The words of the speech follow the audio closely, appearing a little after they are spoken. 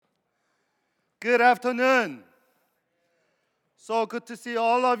Good afternoon. So good to see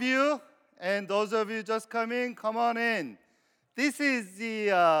all of you. And those of you just coming, come on in. This is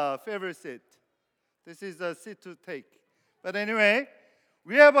the favorite seat. This is the seat to take. But anyway,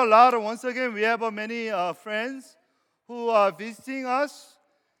 we have once again, we have many friends who are visiting us.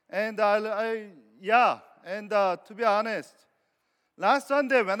 And to be honest, last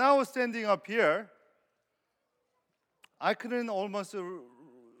Sunday when I was standing up here, I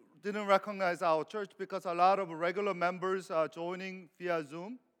didn't recognize our church because a lot of regular members are joining via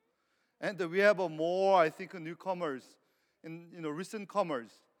Zoom. And we have more, newcomers, recent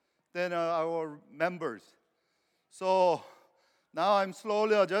comers than our members. So now I'm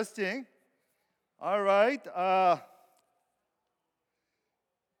slowly adjusting. All right.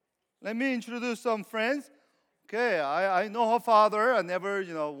 Let me introduce some friends. Okay, I know her father,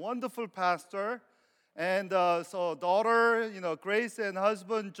 wonderful pastor. And so daughter, Grace, and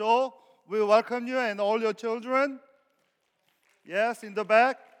husband, Joe, we welcome you and all your children. Yes, in the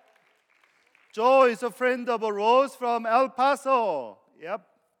back. Joe is a friend of Rose from El Paso. Yep,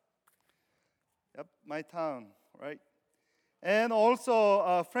 my town, right? And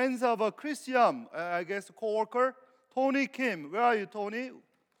also friends of Christian, co-worker, Tony Kim. Where are you, Tony?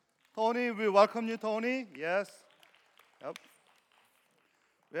 Tony, we welcome you, Tony. Yes. Yep.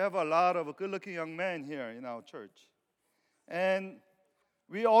 We have a lot of good-looking young men here in our church. And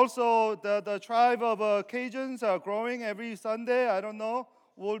we also, the tribe of Cajuns are growing every Sunday. I don't know,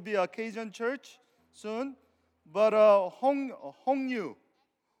 will be a Cajun church soon. But Hongyu,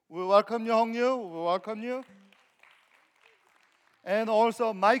 we welcome you, Hongyu. We welcome you. And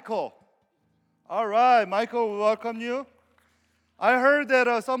also Michael. All right, Michael, we welcome you. I heard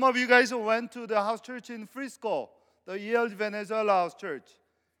that some of you guys went to the house church in Frisco, the EL Venezuela house church.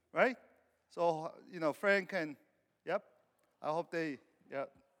 Right? So, Frank and, I hope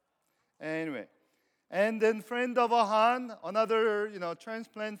Anyway. And then friend of Han, another,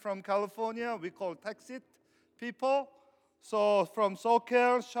 transplant from California, we call Texit people. So from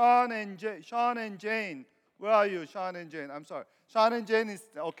SoCal, Sean and Jane. Where are you, Sean and Jane? I'm sorry. Sean and Jane is,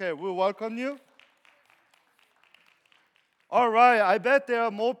 okay, we welcome you. All right, I bet there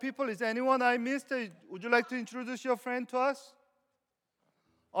are more people. Is anyone I missed? Would you like to introduce your friend to us?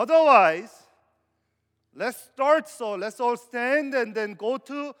 Otherwise, let's start. So let's all stand and then go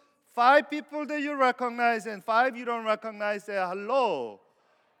to 5 people that you recognize and 5 you don't recognize. Say hello.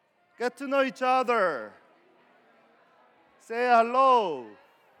 Get to know each other. Say hello.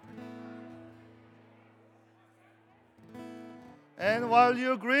 And while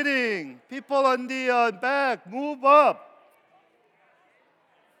you're greeting, people on the back, move up.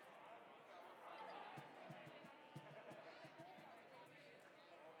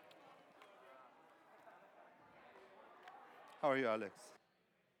 How are you, Alex?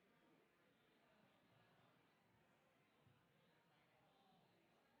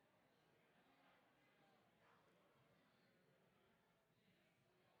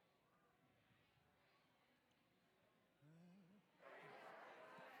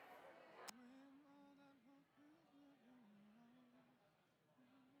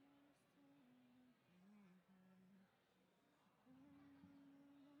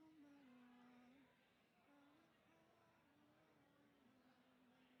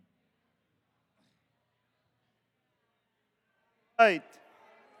 Right.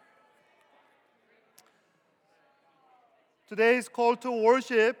 Today's call to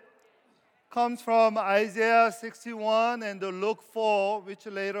worship comes from Isaiah 61 and Luke 4, which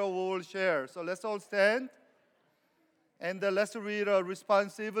later we will share. So let's all stand and let's read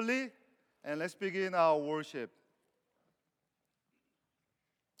responsively and let's begin our worship.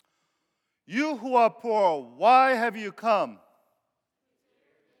 You who are poor, why have you come?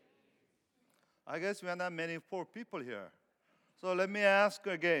 I guess we are not many poor people here. So let me ask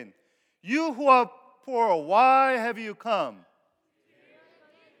again. You who are poor, why have you come?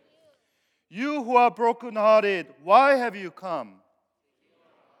 You who are brokenhearted, why have you come?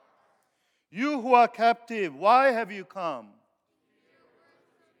 You who are captive, why have you come?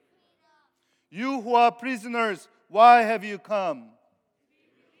 You who are prisoners, why have you come?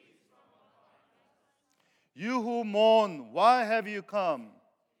 You who mourn, why have you come?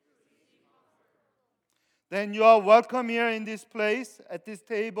 Then you are welcome here in this place, at this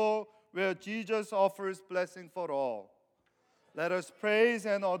table where Jesus offers blessing for all. Let us praise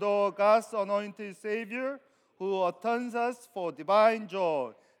and adore God's anointed Savior, who attains us for divine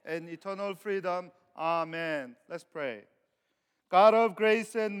joy and eternal freedom. Amen. Let's pray. God of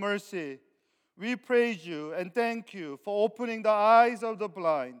grace and mercy, we praise you and thank you for opening the eyes of the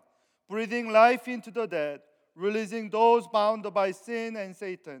blind, breathing life into the dead, releasing those bound by sin and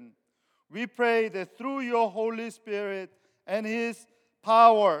Satan. We pray that through your Holy Spirit and His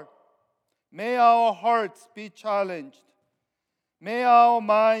power, may our hearts be challenged. May our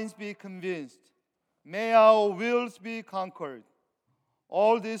minds be convinced. May our wills be conquered.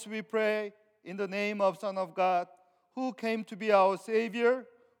 All this we pray in the name of Son of God, who came to be our Savior,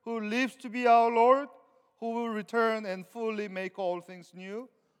 who lives to be our Lord, who will return and fully make all things new.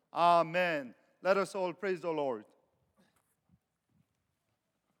 Amen. Let us all praise the Lord.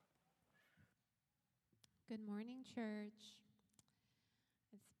 Good morning, church.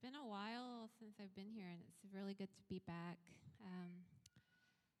 It's been a while since I've been here, and it's really good to be back.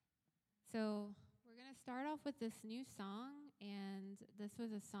 So we're going to start off with this new song, and this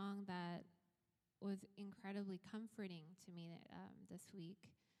was a song that was incredibly comforting to me this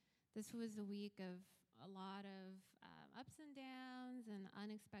week. This was a week of a lot of ups and downs and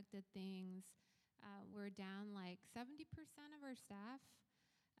unexpected things. We're down like 70% of our staff.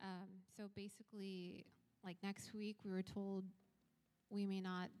 So basically, like next week, we were told we may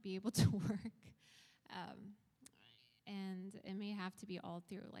not be able to work. And it may have to be all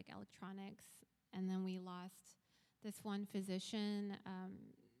through like electronics. And then we lost this one physician,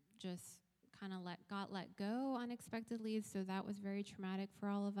 just kind of got let go unexpectedly. So that was very traumatic for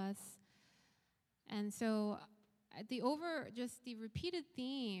all of us. And so the repeated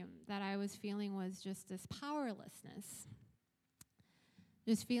theme that I was feeling was just this powerlessness.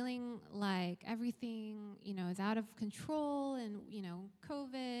 Just feeling like everything, is out of control, and,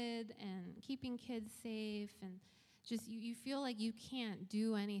 COVID and keeping kids safe, and just you feel like you can't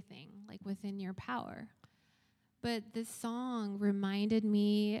do anything like within your power. But this song reminded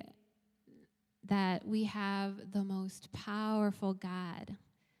me that we have the most powerful God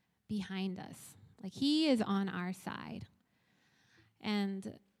behind us. Like He is on our side.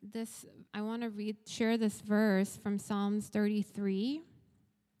 And I want to share this verse from Psalms 33.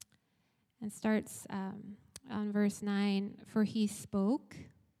 And starts on verse 9. For He spoke,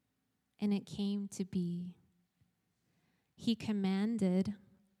 and it came to be. He commanded,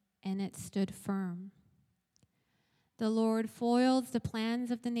 and it stood firm. The Lord foils the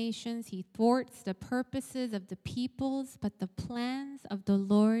plans of the nations. He thwarts the purposes of the peoples, but the plans of the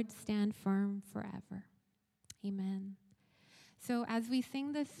Lord stand firm forever. Amen. So as we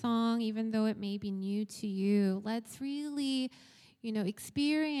sing this song, even though it may be new to you, let's really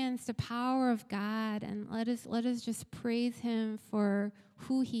experience the power of God, and let us just praise Him for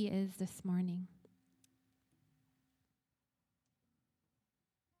who He is this morning.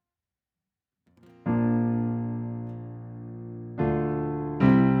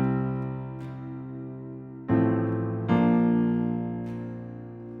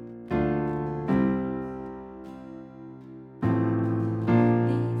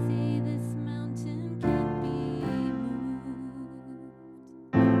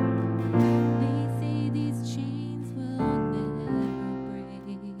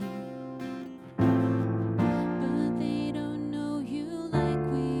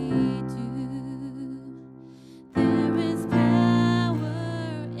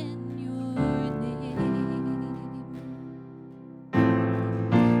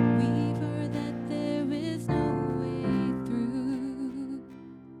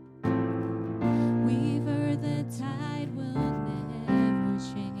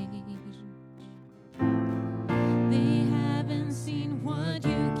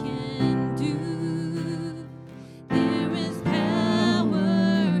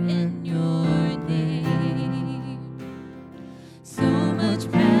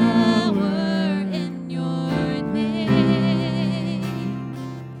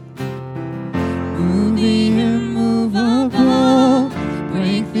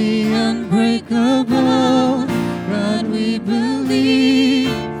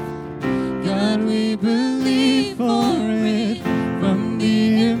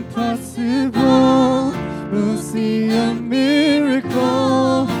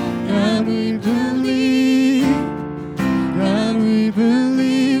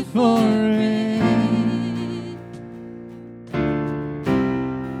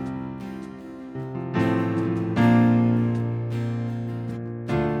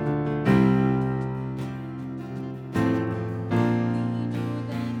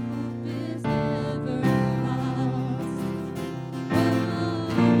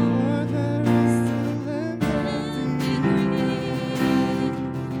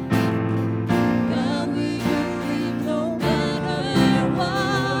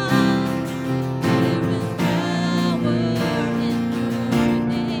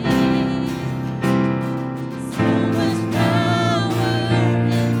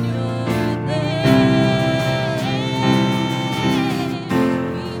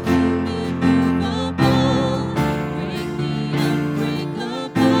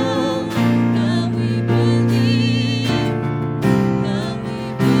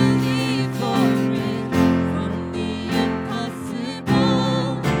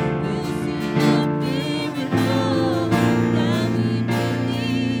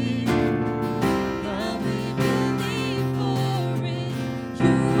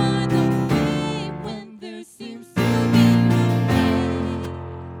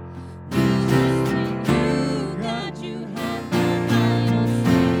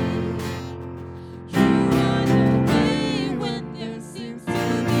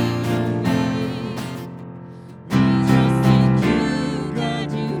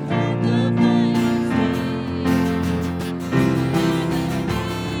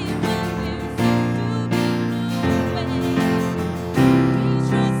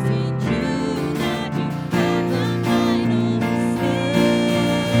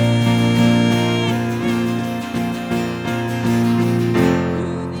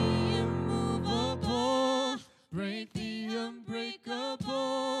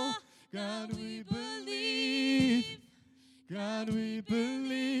 we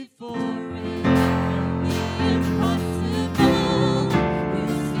believe for it. From the impossible,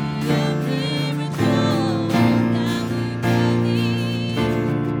 we'll see a miracle. God, we believe.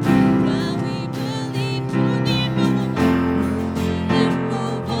 God, we believe for the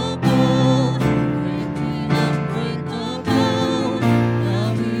immovable, break the unbreakable.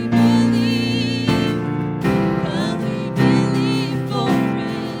 God, we believe. God, we believe for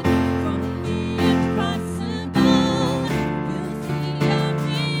it. From the impossible, we'll see a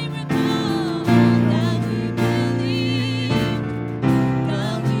miracle. God, we believe.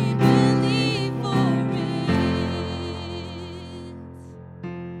 God, we believe for it.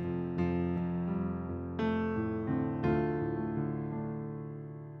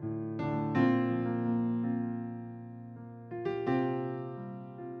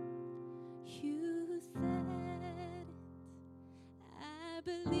 You said it, I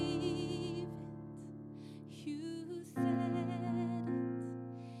believe it. You said it,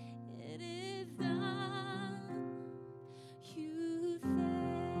 it is done. You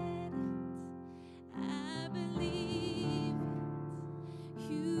said it, I believe it.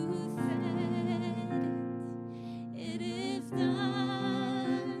 You said it, it is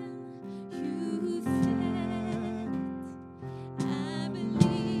done. You said it, I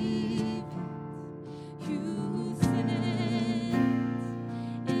believe it. You said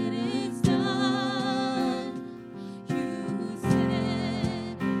it is done. You said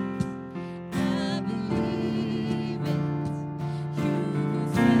I believe it. You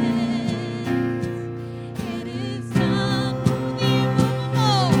said it is done.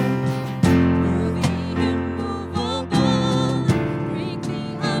 Move the immovable, break the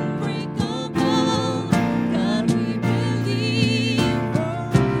unbreakable. God, we believe.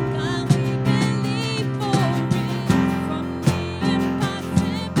 God, we believe for it. From the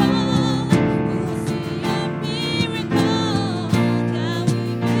impossible, we'll see a miracle. God, we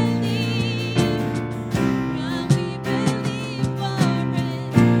believe. God, we believe for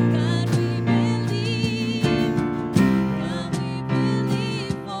it. God, we believe. God, we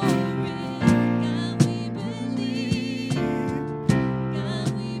believe for it. God, we believe. God,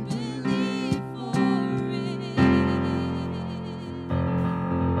 we believe for it.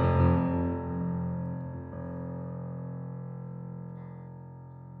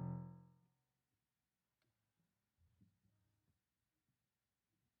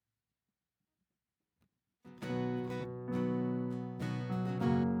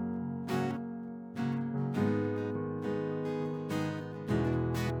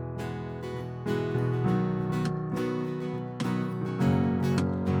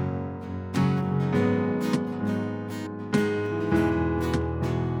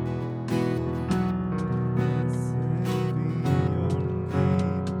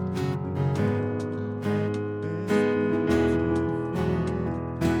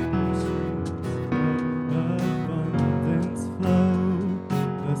 Abundance flow,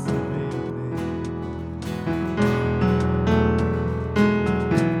 blessed be your name.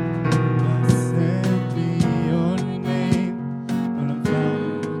 Blessed be your name. When I'm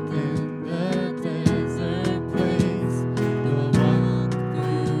found in the desert place, though I walk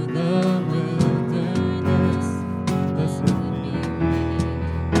through the wilderness, blessed be your name.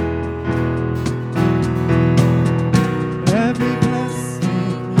 Every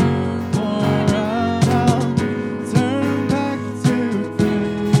blessing you pour out, I'll turn back to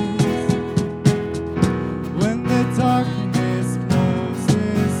praise. When the darkness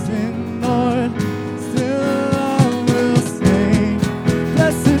closes in, Lord, still I will say,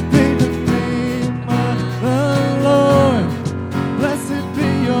 blessed be the name of the Lord. Blessed be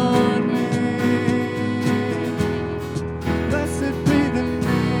your name. Blessed be the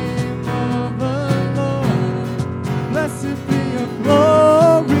name of the Lord. Blessed be your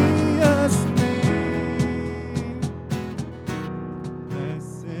glorious name.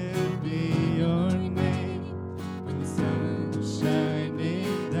 Blessed be your name. When the sun's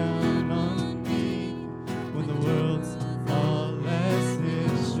shining down on me, when the world's all as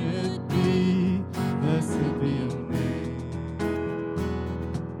it should be, blessed be your name.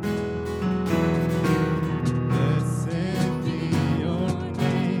 Blessed be your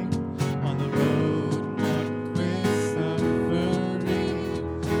name. On the road marked with suffering,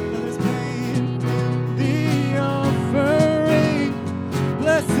 others pain in the offering.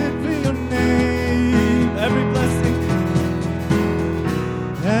 Blessed be your name.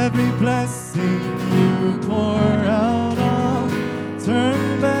 Every blessing you pour out, I'll turn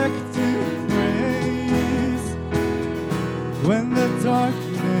back to praise. When the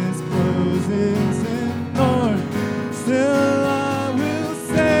darkness closes in, Lord, still I will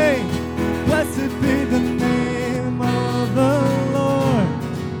say, blessed be the name of the Lord.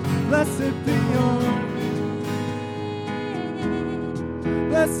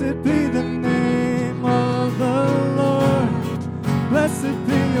 Blessed be the name of the Lord. Blessed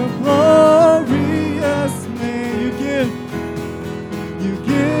be your glorious name. You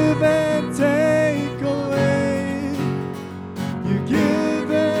give and take away. You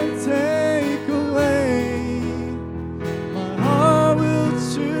give and take away. My heart will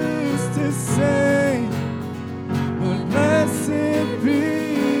choose to say, Lord, blessed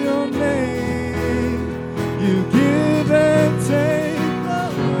be your name. You give and take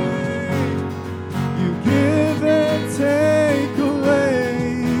away. You give and take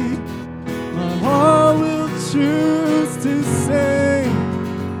away. My heart will choose to say,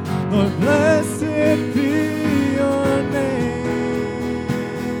 Lord, blessed be your name.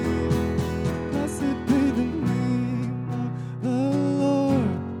 Blessed be the name of the Lord.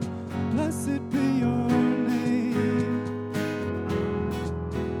 Blessed be your name.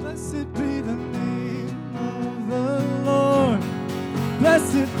 Blessed be the name of the Lord.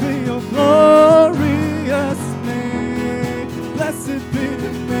 Blessed be your glorious name. Blessed be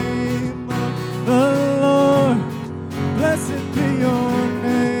the name of the Lord. Blessed be your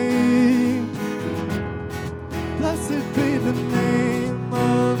name. Blessed be the name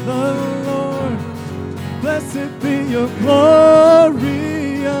of the Lord. Blessed be your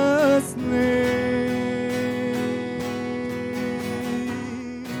glorious name.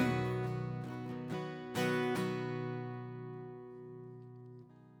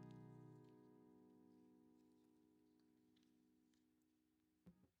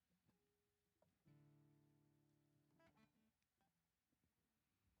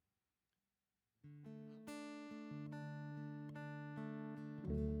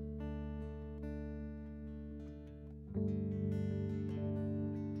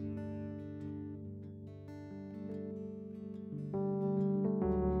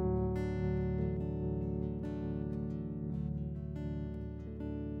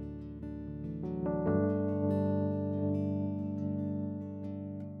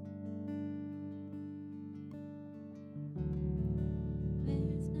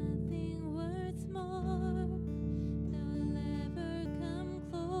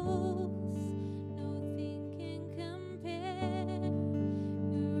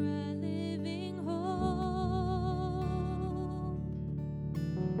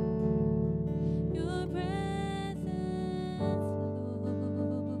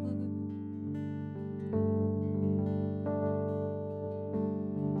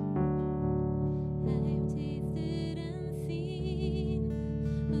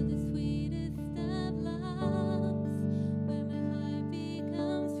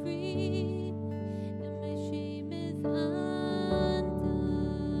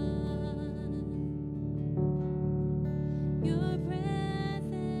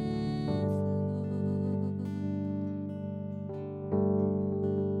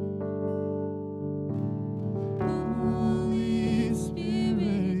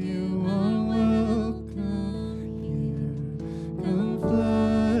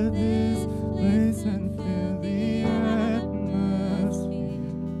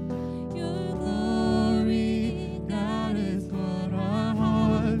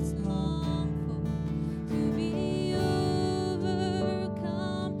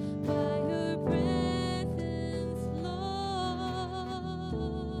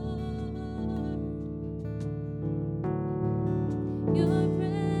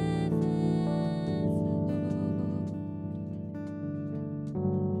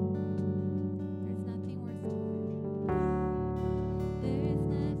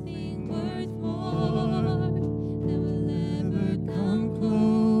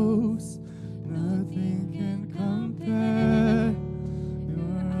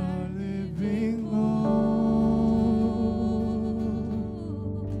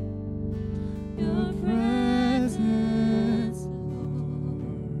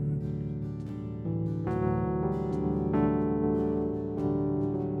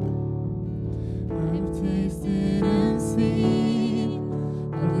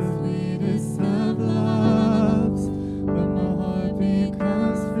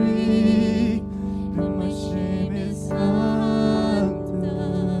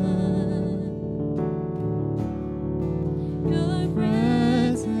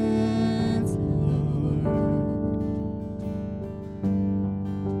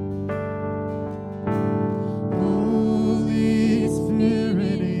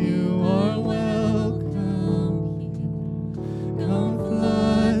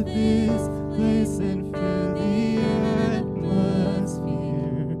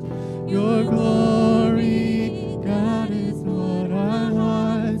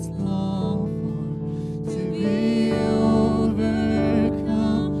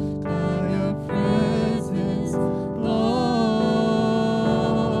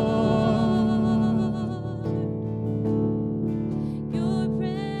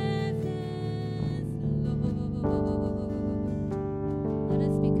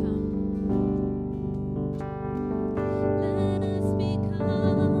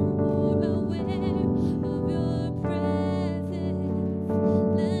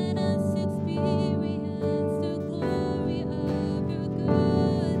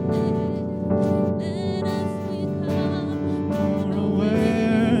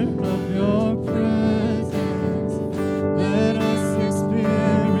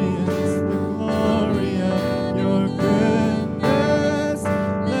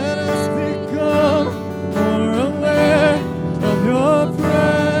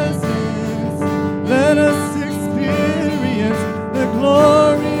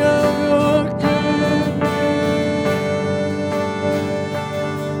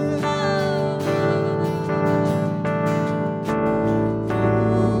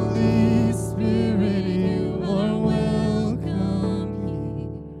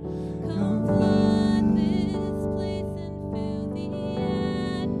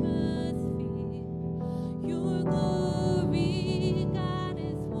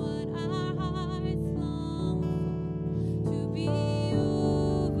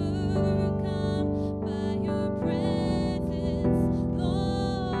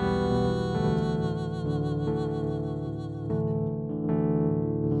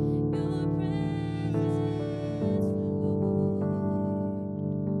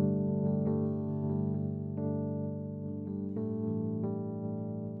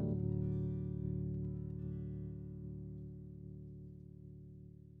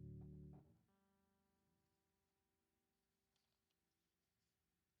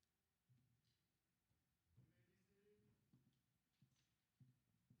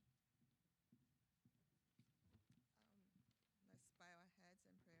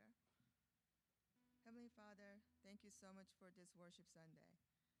 Father, thank you so much for this worship Sunday.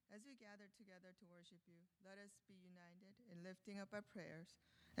 As we gather together to worship you, let us be united in lifting up our prayers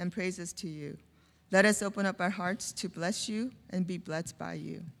and praises to you. Let us open up our hearts to bless you and be blessed by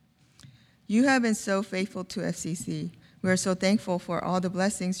you. You have been so faithful to FCC. We are so thankful for all the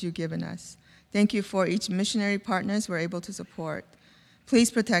blessings you've given us. Thank you for each missionary partners we're able to support.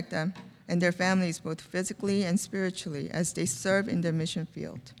 Please protect them and their families both physically and spiritually as they serve in the mission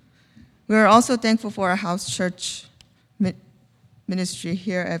field. We are also thankful for our house church ministry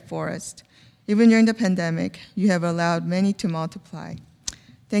here at Forest. Even during the pandemic, you have allowed many to multiply.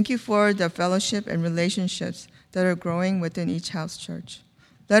 Thank you for the fellowship and relationships that are growing within each house church.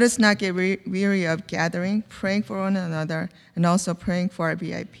 Let us not get weary of gathering, praying for one another, and also praying for our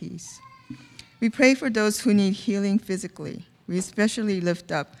VIPs. We pray for those who need healing physically. We especially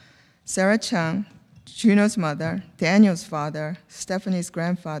lift up Sarah Chung, Juno's mother, Daniel's father, Stephanie's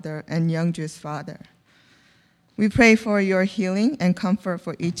grandfather, and Youngju's father. We pray for your healing and comfort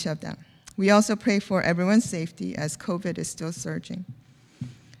for each of them. We also pray for everyone's safety as COVID is still surging.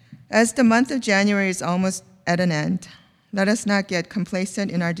 As the month of January is almost at an end, let us not get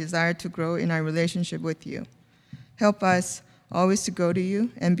complacent in our desire to grow in our relationship with you. Help us always to go to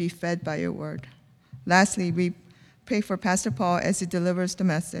you and be fed by your word. Lastly, we pray for Pastor Paul as he delivers the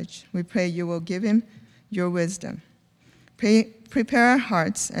message. We pray you will give him your wisdom. Prepare our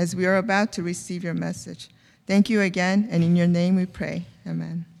hearts as we are about to receive your message. Thank you again, and in your name we pray.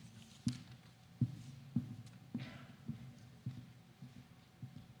 Amen.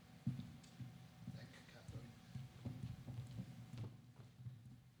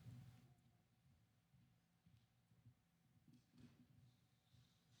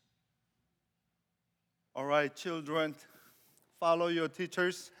 All right, children, follow your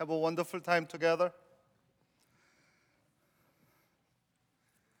teachers. Have a wonderful time together.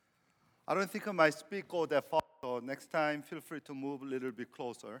 I don't think I might speak all that far, so next time feel free to move a little bit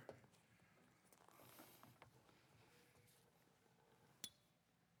closer.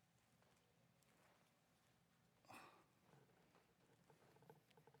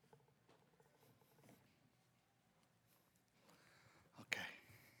 Okay.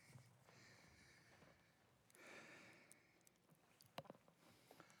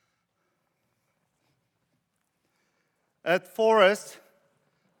 At Forest,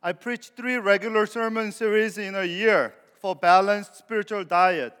 I preach 3 regular sermon series in a year for balanced spiritual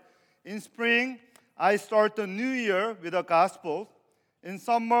diet. In spring, I start the new year with the gospel. In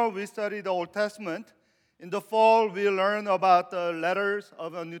summer, we study the Old Testament. In the fall, we learn about the letters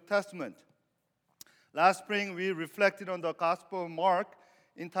of the New Testament. Last spring, we reflected on the Gospel of Mark,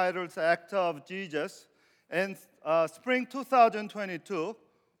 entitled The Act of Jesus. And spring 2022,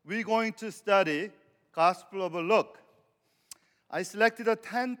 we're going to study Gospel of Luke. I selected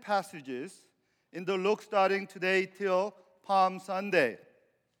 10 passages in the Luke starting today till Palm Sunday.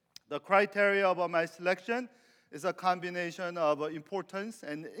 The criteria of my selection is a combination of importance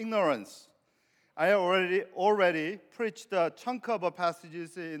and ignorance. I already preached a chunk of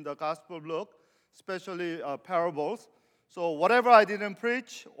passages in the Gospel of Luke, especially parables. So whatever I didn't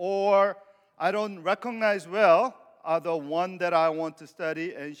preach or I don't recognize well are the one that I want to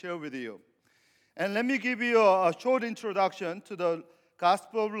study and share with you. And let me give you a short introduction to the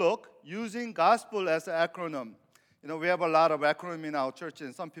Gospel of Luke using gospel as an acronym. You know, we have a lot of acronyms in our church,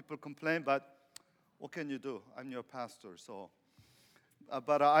 and some people complain, but what can you do? I'm your pastor, so.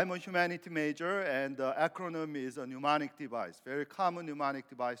 But I'm a humanity major, and the acronym is a mnemonic device, very common mnemonic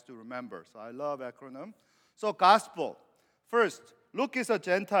device to remember. So I love acronym. So gospel. First, Luke is a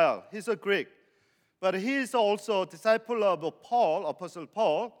Gentile. He's a Greek. But he is also a disciple of Paul, Apostle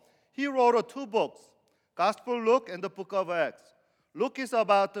Paul. He wrote 2 books, Gospel of Luke and the Book of Acts. Luke is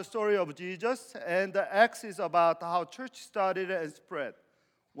about the story of Jesus, and the Acts is about how church started and spread.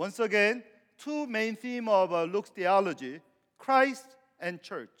 Once again, 2 main themes of Luke's theology, Christ and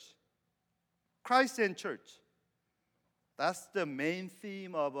church. Christ and church. That's the main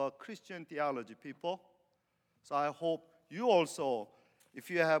theme of Christian theology, people. So I hope you also, if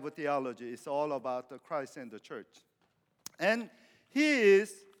you have a theology, it's all about the Christ and the church. And he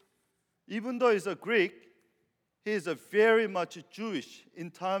is, even though he's a Greek, he is a very much Jewish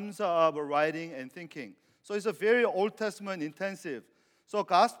in terms of writing and thinking. So it's a very Old Testament intensive. So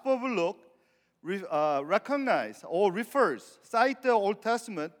Gospel of Luke recognize or cite the Old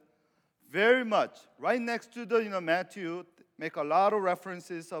Testament very much. Right next to the Matthew, make a lot of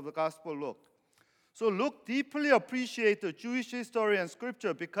references of the Gospel of Luke. So Luke deeply appreciates the Jewish history and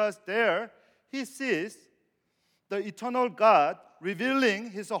scripture because there he sees the eternal God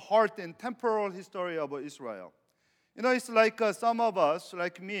revealing his heart and temporal history of Israel. You know, it's like some of us,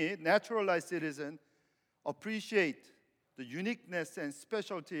 like me, naturalized citizen, appreciate the uniqueness and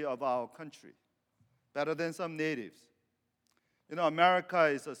specialty of our country better than some natives. America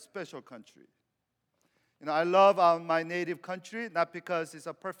is a special country. I love my native country, not because it's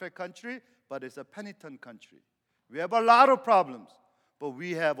a perfect country, but it's a penitent country. We have a lot of problems, but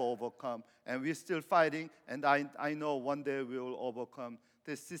we have overcome, and we're still fighting, and I know one day we will overcome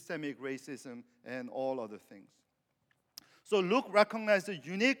this systemic racism and all other things. So Luke recognized the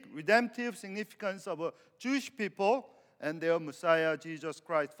unique redemptive significance of a Jewish people and their Messiah, Jesus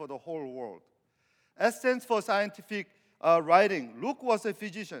Christ, for the whole world. S stands for scientific writing. Luke was a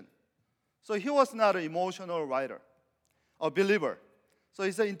physician, so he was not an emotional writer, a believer. So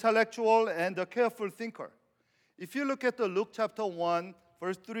he's an intellectual and a careful thinker. If you look at the Luke chapter 1,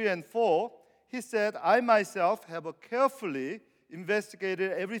 verse 3 and 4, he said, I myself have carefully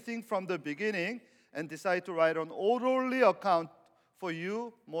investigated everything from the beginning and decided to write an orderly account for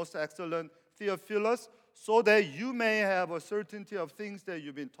you, most excellent Theophilus, so that you may have a certainty of things that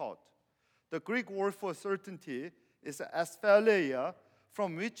you've been taught. The Greek word for certainty is asphaleia,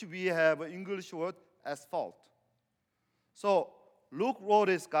 from which we have an English word asphalt. So Luke wrote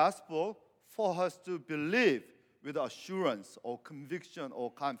his gospel for us to believe with assurance or conviction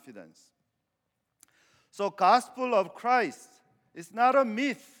or confidence. So gospel of Christ is not a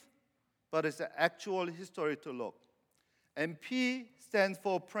myth, but it's an actual history to look. And P stands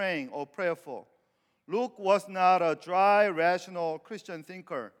for praying or prayerful. Luke was not a dry, rational Christian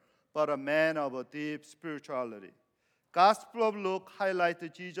thinker, but a man of a deep spirituality. Gospel of Luke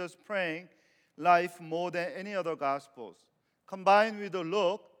highlighted Jesus' praying life more than any other gospels. Combined with the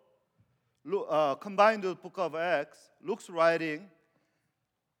book of Acts, Luke's writing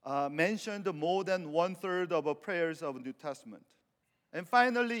mentioned more than 1/3 of the prayers of the New Testament. And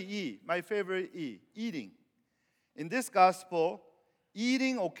finally, E, my favorite E, eating. In this gospel,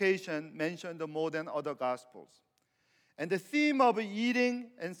 eating occasion mentioned more than other gospels. And the theme of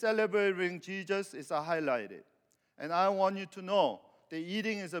eating and celebrating Jesus is highlighted. And I want you to know that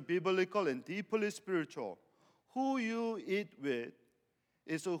eating is a biblical and deeply spiritual. Who you eat with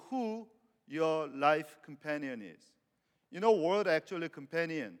is who your life companion is. Word actually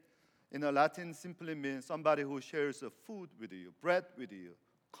companion in Latin simply means somebody who shares food with you, bread with you.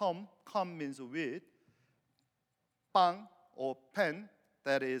 Come means with. Pan or pen,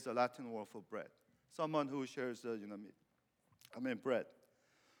 that is a Latin word for bread. Someone who shares bread.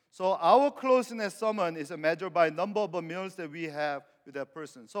 So our closeness someone is measured by number of meals that we have with that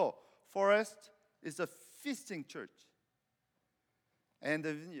person. So Forest is a feasting church. And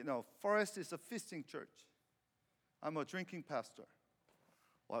Forest is a feasting church. I'm a drinking pastor.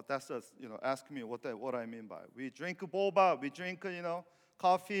 Well, that's just, ask me what I mean by it. We drink boba, we drink,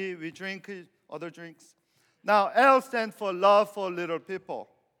 coffee, we drink other drinks. Now, L stands for love for little people,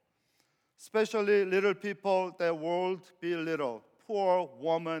 especially little people that world be little, poor,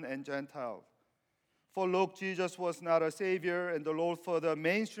 woman, and Gentile. For Luke, Jesus was not a savior and the Lord for the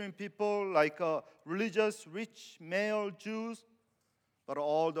mainstream people like religious, rich, male Jews, but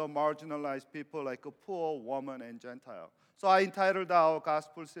all the marginalized people like a poor, woman, and Gentile. So I entitled our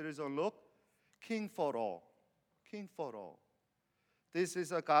gospel series on Luke, King for All. King for All. This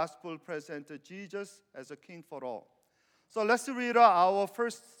is a gospel presented Jesus as a king for all. So let's read our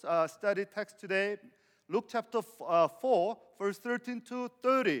first study text today, Luke chapter 4, verse 13 to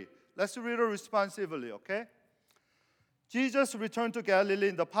 30. Let's read it responsively, okay? Jesus returned to Galilee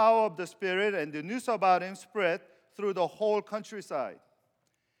in the power of the Spirit, and the news about him spread through the whole countryside.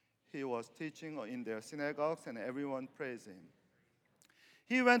 He was teaching in their synagogues, and everyone praised him.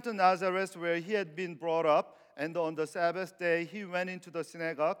 He went to Nazareth, where he had been brought up, and on the Sabbath day he went into the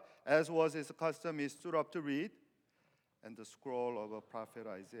synagogue. As was his custom, he stood up to read, and the scroll of a prophet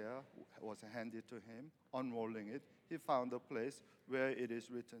Isaiah was handed to him. Unrolling it, he found a place where it is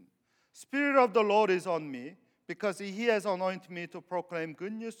written, Spirit of the Lord is on me, because he has anointed me to proclaim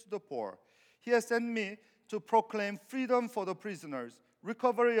good news to the poor. He has sent me to proclaim freedom for the prisoners,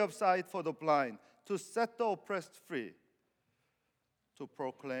 recovery of sight for the blind, to set the oppressed free, to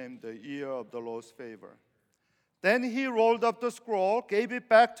proclaim the year of the Lord's favor. Then he rolled up the scroll, gave it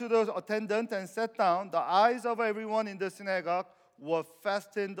back to the attendant, and sat down. The eyes of everyone in the synagogue were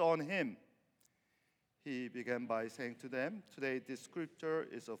fastened on him. He began by saying to them, Today this scripture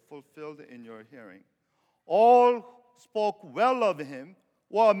is fulfilled in your hearing. All spoke well of him,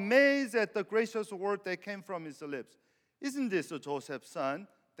 were amazed at the gracious word that came from his lips. Isn't this Joseph's son?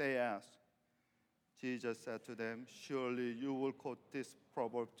 They asked. Jesus said to them, Surely you will quote this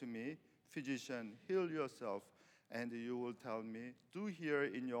proverb to me, Physician, heal yourself. And you will tell me, do here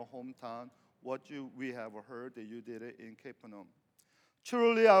in your hometown what we have heard that you did it in Capernaum.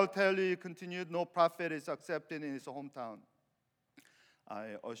 Truly, I'll tell you, he continued, no prophet is accepted in his hometown.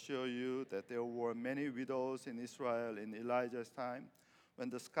 I assure you that there were many widows in Israel in Elijah's time. When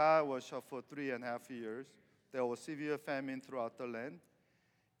the sky was shut for 3.5 years, there was severe famine throughout the land.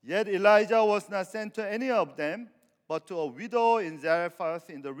 Yet Elijah was not sent to any of them, but to a widow in Zarephath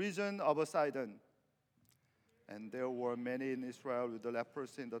in the region of Sidon. And there were many in Israel with the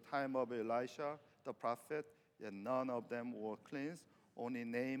leprosy in the time of Elisha the prophet, yet none of them were cleansed, only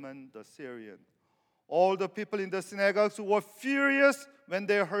Naaman the Syrian. All the people in the synagogues were furious when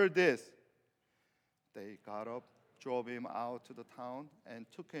they heard this. They got up, drove him out to the town, and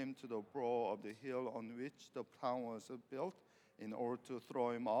took him to the brow of the hill on which the town was built, in order to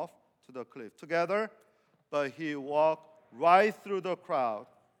throw him off to the cliff together. But he walked right through the crowd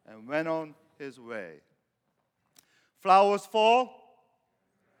and went on his way. Flowers fall,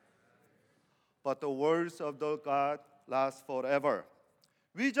 but the words of the God last forever.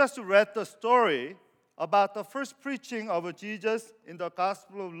 We just read the story about the first preaching of Jesus in the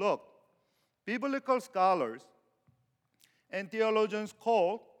Gospel of Luke. Biblical scholars and theologians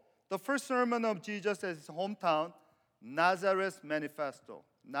call the first sermon of Jesus at his hometown Nazareth Manifesto.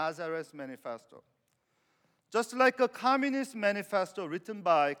 Nazareth Manifesto. Just like a communist manifesto written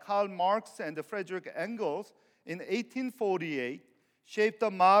by Karl Marx and Frederick Engels in 1848 shaped the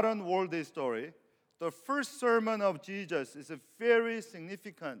modern world history, the first sermon of Jesus is very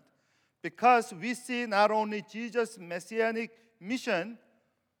significant because we see not only Jesus' messianic mission,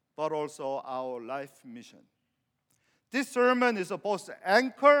 but also our life mission. This sermon is supposed to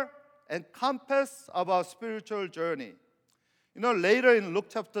anchor and compass of our spiritual journey. Later in Luke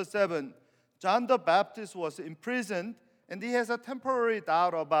chapter 7, John the Baptist was imprisoned, and he has a temporary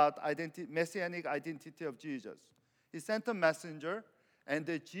doubt about messianic identity of Jesus. He sent a messenger, and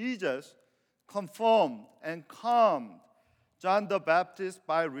Jesus confirmed and calmed John the Baptist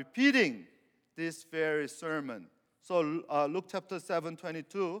by repeating this very sermon. So Luke chapter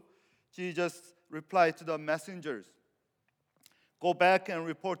 7:22, Jesus replied to the messengers, "Go back and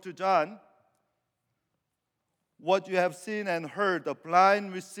report to John what you have seen and heard. The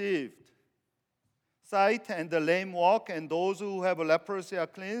blind received sight, and the lame walk, and those who have leprosy are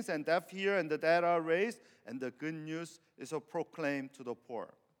cleansed, and deaf hear, and the dead are raised, and the good news is proclaimed to the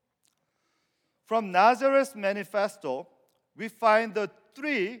poor." From Nazareth Manifesto, we find the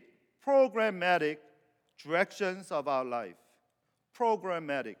three programmatic directions of our life.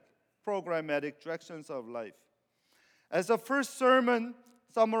 Programmatic directions of life. As the first sermon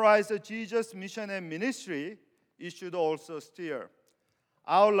summarized Jesus' mission and ministry, it should also steer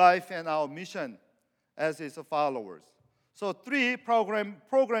our life and our mission as his followers. So three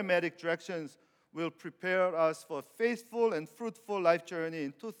programmatic directions will prepare us for a faithful and fruitful life journey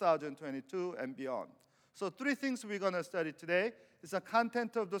in 2022 and beyond. So three things we're going to study today is the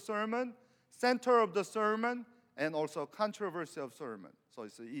content of the sermon, center of the sermon, and also controversy of sermon. So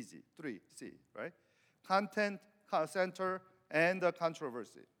it's easy, 3C, right? Content, center, and the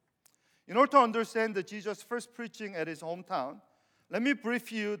controversy. In order to understand Jesus' first preaching at his hometown, let me brief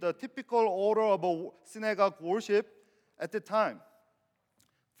you the typical order of a synagogue worship at the time.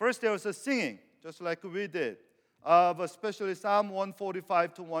 First, there was a singing, just like we did, of especially Psalm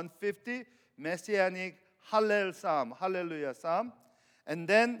 145 to 150, Messianic Hallel Psalm, Hallelujah Psalm. And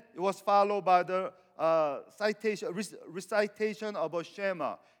then it was followed by the recitation of a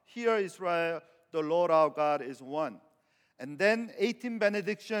Shema. Hear Israel, the Lord our God is one. And then 18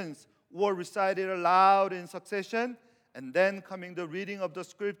 benedictions were recited aloud in succession. And then coming the reading of the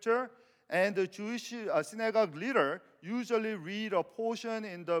scripture. And the Jewish synagogue leader usually read a portion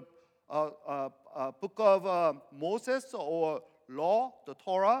in the book of Moses or law, the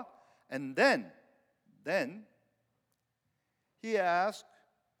Torah. And then he asked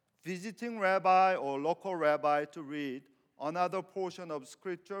visiting rabbi or local rabbi to read another portion of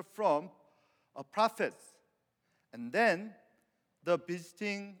scripture from prophets. And then the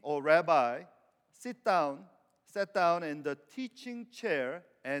visiting or rabbi sat down in the teaching chair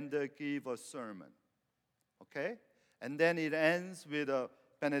and give a sermon. Okay? And then it ends with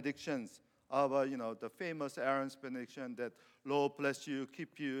benedictions of the famous Aaron's benediction that Lord bless you,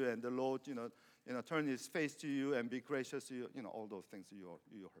 keep you, and the Lord turn his face to you and be gracious to you. All those things you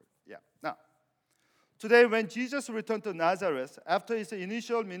heard. Yeah. Now, today when Jesus returned to Nazareth after his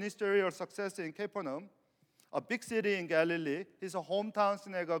initial ministerial success in Capernaum, a big city in Galilee, his hometown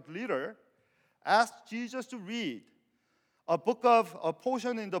synagogue leader asked Jesus to read a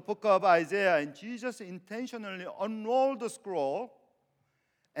portion in the book of Isaiah, and Jesus intentionally unrolled the scroll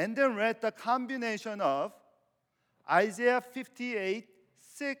and then read the combination of Isaiah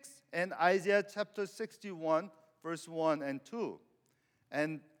 58:6 and Isaiah chapter 61, verse 1 and 2.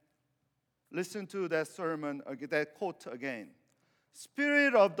 And listen to that sermon, that quote again.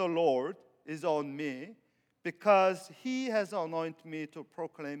 Spirit of the Lord is on me because he has anointed me to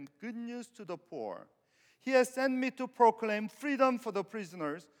proclaim good news to the poor. He has sent me to proclaim freedom for the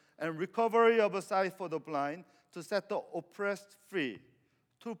prisoners and recovery of sight for the blind, to set the oppressed free,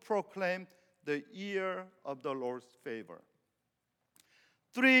 to proclaim the year of the Lord's favor.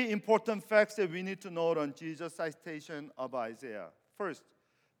 Three important facts that we need to note on Jesus' citation of Isaiah. First,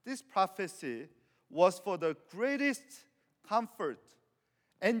 this prophecy was for the greatest comfort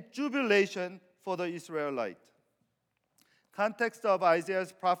and jubilation for the Israelite. Context of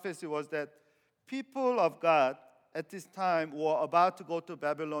Isaiah's prophecy was that people of God at this time were about to go to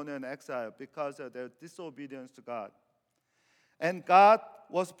Babylonian exile because of their disobedience to God. And God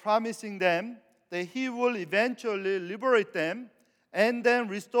was promising them that He will eventually liberate them and then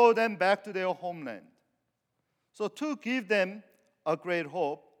restore them back to their homeland. So to give them a great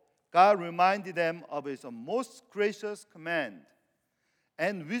hope, God reminded them of His most gracious command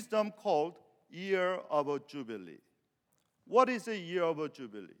and wisdom called Year of a Jubilee. What is a Year of a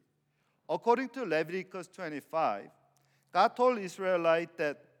Jubilee? According to Leviticus 25, God told Israelites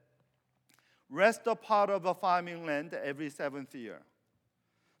that rest a part of a farming land every seventh year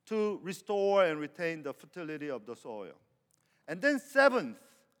to restore and retain the fertility of the soil. And then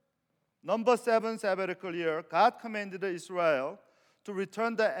number 7 sabbatical year, God commanded Israel to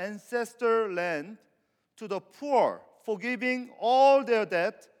return the ancestor land to the poor, forgiving all their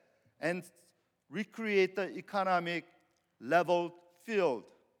debt and recreate the economic level field.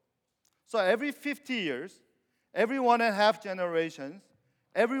 So every 50 years, every 1.5 generations,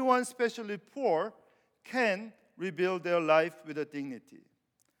 everyone, especially poor, can rebuild their life with a dignity.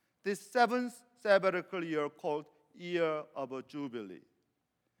 This 7th sabbatical year called Year of a Jubilee.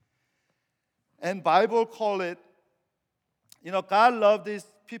 And Bible call it, God loved these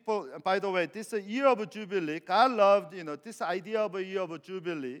people. By the way, this is a Year of a Jubilee. God loved, this idea of a Year of a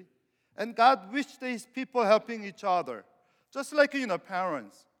Jubilee. And God wished these people helping each other. Just like,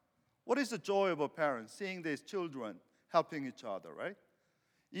 parents. What is the joy of a parent? Seeing these children helping each other, right?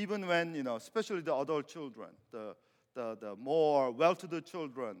 Even when, especially the adult children, the more well-to-do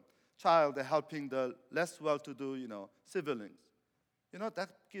child helping the less well-to-do, siblings. That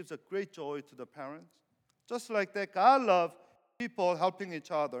gives a great joy to the parents. Just like that, God loved people helping each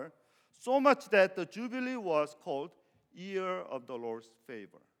other so much that the Jubilee was called Year of the Lord's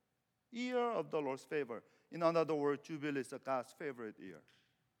Favor. Year of the Lord's Favor. In other words, Jubilee is God's favorite year.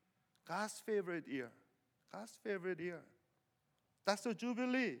 God's favorite year. God's favorite year. That's the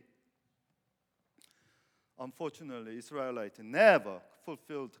Jubilee. Unfortunately, Israelites never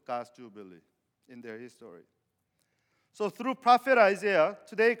fulfilled God's Jubilee in their history. So through prophet Isaiah,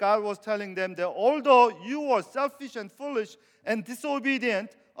 today God was telling them that although you were selfish and foolish and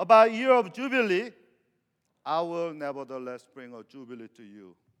disobedient about year of Jubilee, I will nevertheless bring a Jubilee to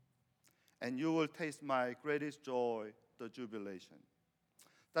you. And you will taste my greatest joy, the jubilation.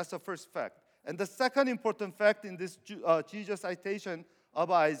 That's the first fact. And the second important fact in this Jesus citation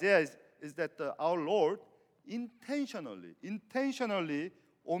of Isaiah is that our Lord intentionally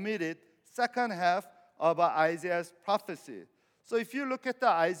omitted second half of Isaiah's prophecy. So if you look at the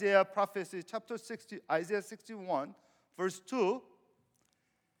Isaiah prophecy, chapter 60, Isaiah 61, verse 2,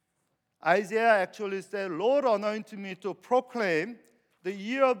 Isaiah actually said, Lord anointed me to proclaim the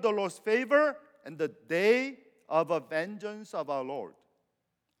year of the Lord's favor and the day of a vengeance of our Lord.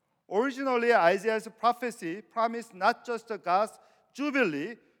 Originally, Isaiah's prophecy promised not just God's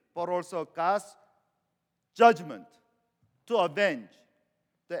jubilee, but also God's judgment to avenge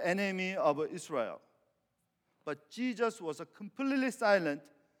the enemy of Israel. But Jesus was completely silent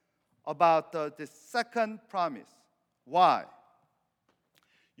about the second promise. Why?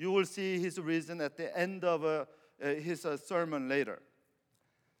 You will see his reason at the end of his sermon later.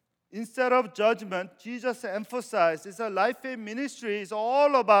 Instead of judgment, Jesus emphasized his life and ministry is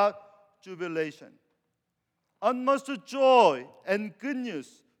all about jubilation. Utmost joy and good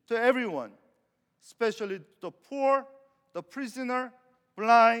news to everyone, especially the poor, the prisoner,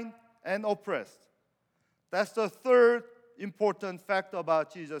 blind, and oppressed. That's the third important fact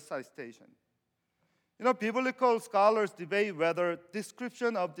about Jesus' citation. Biblical scholars debate whether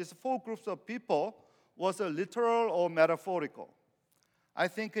description of these 4 groups of people was literal or metaphorical. I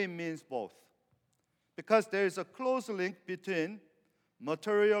think it means both, because there is a close link between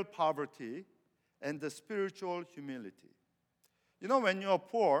material poverty and the spiritual humility. When you're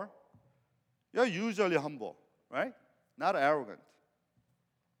poor, you're usually humble, right? Not arrogant.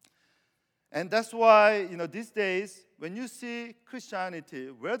 And that's why, these days, when you see Christianity,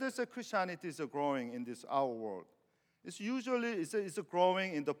 where does Christianity is growing in our world? It's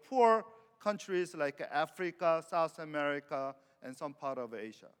growing in the poor countries like Africa, South America, and some part of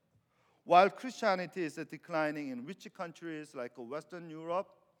Asia. While Christianity is declining in rich countries like Western Europe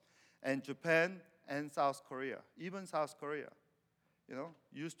and Japan and South Korea, even South Korea,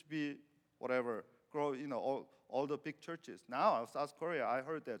 used to be whatever, all the big churches. Now, South Korea, I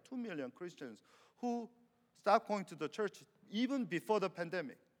heard there are 2 million Christians who stopped going to the church even before the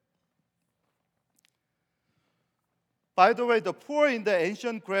pandemic. By the way, the poor in the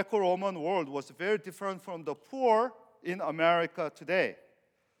ancient Greco-Roman world was very different from the poor in America today.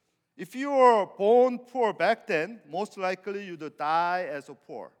 If you were born poor back then, most likely you'd die as a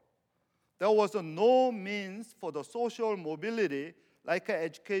poor. There was no means for the social mobility like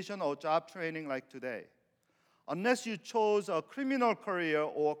education or job training like today. Unless you chose a criminal career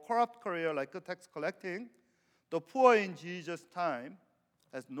or corrupt career like tax collecting, the poor in Jesus' time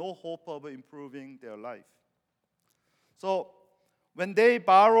has no hope of improving their life. So when they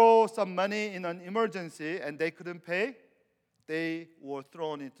borrow some money in an emergency and they couldn't pay, they were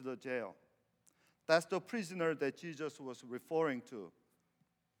thrown into the jail. That's the prisoner that Jesus was referring to.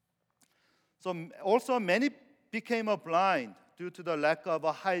 So also many became blind due to the lack of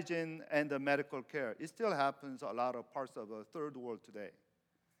hygiene and medical care. It still happens a lot of parts of the third world today.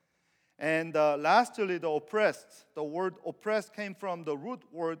 And lastly, the oppressed. The word oppressed came from the root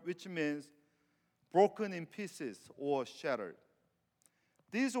word which means broken in pieces or shattered.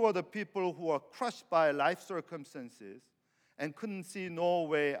 These were the people who were crushed by life circumstances and couldn't see no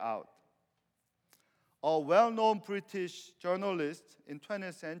way out. A well-known British journalist in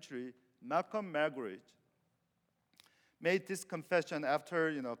 20th century, Malcolm Muggeridge, made this confession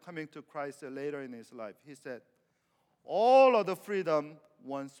after coming to Christ later in his life. He said, "All of the freedom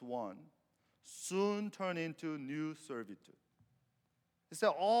once won soon turned into new servitude." He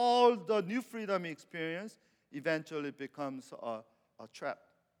said all the new freedom experience eventually becomes a trap.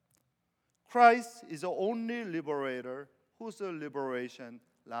 Christ is the only liberator whose liberation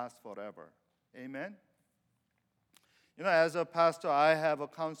lasts forever. Amen? As a pastor, I have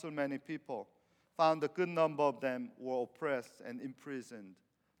counseled many people, found a good number of them were oppressed and imprisoned,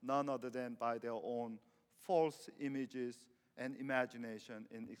 none other than by their own false images and imagination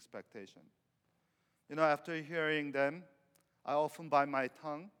and expectation. After hearing them, I often bite my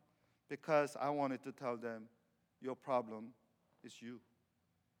tongue because I wanted to tell them, your problem is you.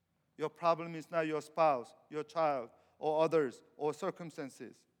 Your problem is not your spouse, your child, or others, or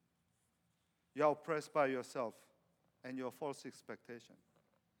circumstances. You are oppressed by yourself and your false expectation.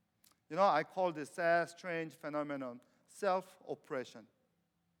 I call this sad, strange phenomenon self-oppression.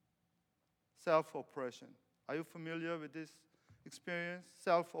 Self-oppression. Are you familiar with this experience?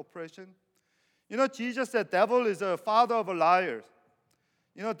 Self-oppression. Jesus said devil is a father of liars.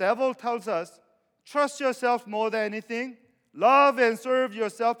 Devil tells us, trust yourself more than anything, love and serve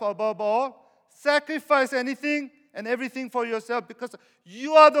yourself above all, sacrifice anything and everything for yourself because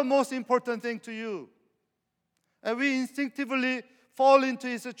you are the most important thing to you. And we instinctively fall into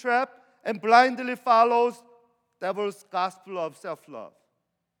his trap and blindly follows devil's gospel of self-love.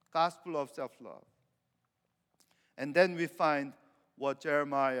 Gospel of self-love. And then we find what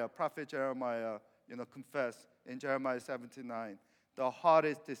prophet Jeremiah, confessed in Jeremiah 79. The heart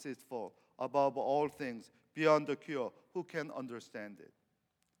is deceitful above all things, beyond the cure. Who can understand it?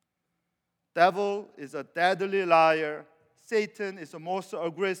 Devil is a deadly liar. Satan is the most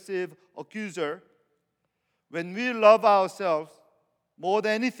aggressive accuser. When we love ourselves more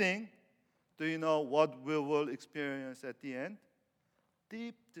than anything, do you know what we will experience at the end?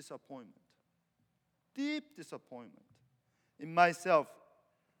 Deep disappointment. Deep disappointment in myself,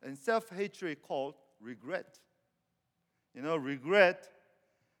 and self-hatred called regret. Regret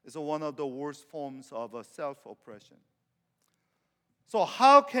is one of the worst forms of self-oppression. So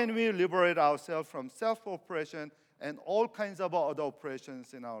how can we liberate ourselves from self-oppression and all kinds of other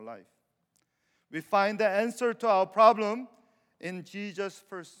oppressions in our life? We find the answer to our problem in Jesus'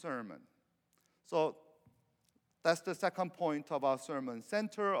 first sermon. So that's the second point of our sermon,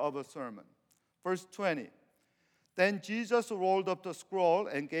 center of a sermon. Verse 20. Then Jesus rolled up the scroll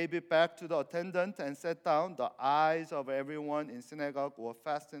and gave it back to the attendant and sat down. The eyes of everyone in synagogue were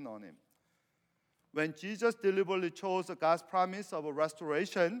fastened on him. When Jesus deliberately chose God's promise of a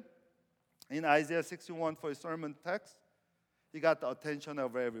restoration in Isaiah 61 for his sermon text, he got the attention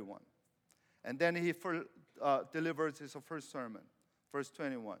of everyone. And then he delivers his first sermon, verse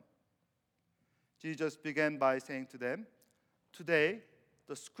 21. Jesus began by saying to them, "Today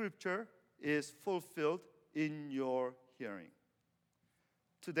the scripture is fulfilled in your hearing."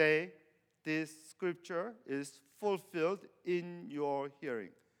 Today, this scripture is fulfilled in your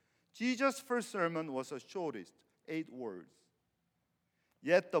hearing. Jesus' first sermon was the shortest, 8 words.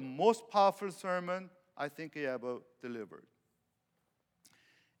 Yet the most powerful sermon I think he ever delivered.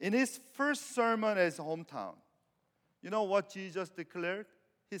 In his first sermon at his hometown, you know what Jesus declared?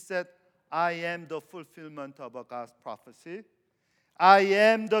 He said, I am the fulfillment of a God's prophecy. I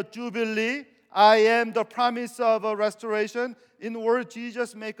am the Jubilee. I am the promise of a restoration. In words,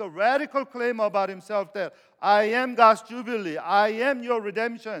 Jesus make a radical claim about himself that I am God's Jubilee. I am your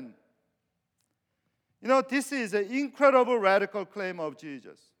redemption. You know, this is an incredible radical claim of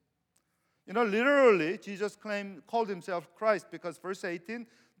Jesus. You know, literally, Jesus called himself Christ because verse 18,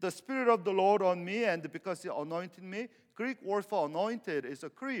 the Spirit of the Lord on me, and because he anointed me. Greek word for anointed is a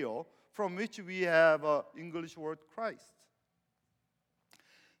Creole, from which we have an English word Christ.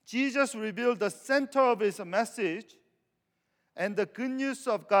 Jesus revealed the center of his message and the good news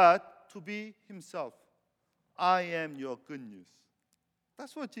of God to be himself. I am your good news.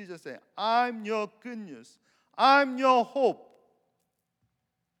 That's what Jesus said. I'm your good news. I'm your hope.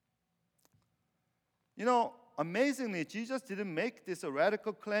 You know, amazingly, Jesus didn't make this a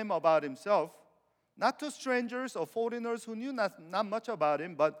radical claim about himself, not to strangers or foreigners who knew not much about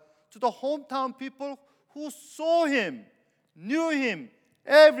him, but to the hometown people who saw him, knew him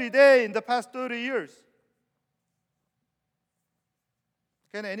every day in the past 30 years.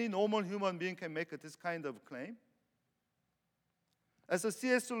 Can any normal human being can make this kind of claim? As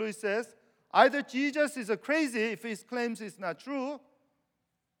C.S. Lewis says, either Jesus is crazy if his claims is not true,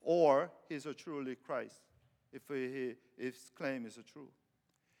 or he's truly Christ if his claim is true.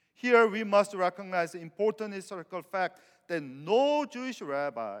 Here we must recognize the important historical fact that no Jewish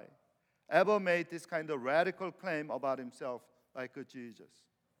rabbi ever made this kind of radical claim about himself like Jesus.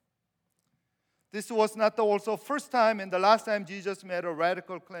 This was not the also first time and the last time Jesus made a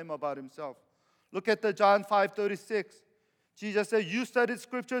radical claim about himself. Look at the John 5:36. Jesus said, you studied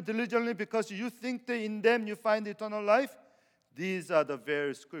scripture diligently because you think that in them you find eternal life. These are the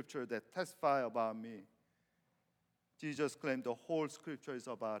very scripture that testify about me. Jesus claimed the whole scripture is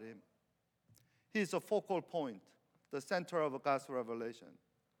about him. He is a focal point, the center of God's revelation.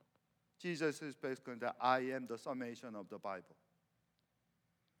 Jesus is basically that I am the summation of the Bible.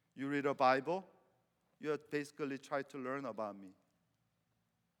 You read a Bible, you basically try to learn about me.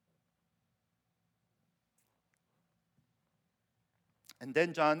 And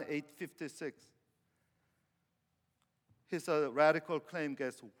then John 8:56. His radical claim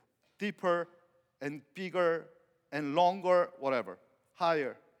gets deeper and bigger and longer, whatever,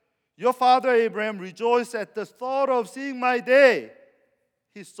 higher. Your father Abraham rejoiced at the thought of seeing my day.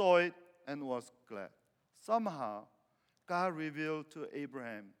 He saw it and was glad. Somehow, God revealed to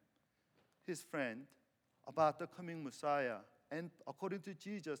Abraham, his friend, about the coming Messiah. And according to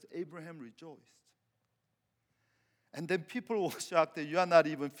Jesus, Abraham rejoiced. And then people were shocked that you are not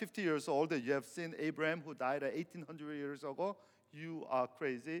even 50 years old, that you have seen Abraham who died 1,800 years ago. You are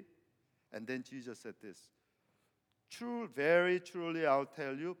crazy. And then Jesus said this, true, very truly I'll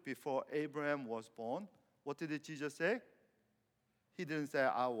tell you, before Abraham was born, what did Jesus say? He didn't say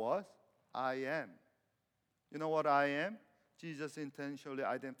I was, I am. You know what I am? Jesus intentionally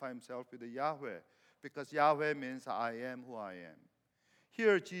identified himself with Yahweh, because Yahweh means I am who I am.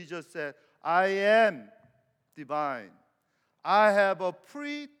 Here Jesus said, I am divine. I have a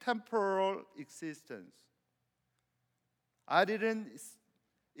pre-temporal existence. I didn't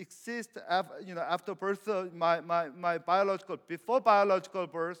exist after birth, my biological, before biological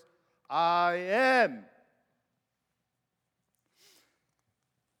birth, I am.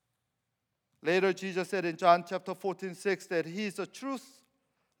 Later, Jesus said in John chapter 14:6 that he is the truth,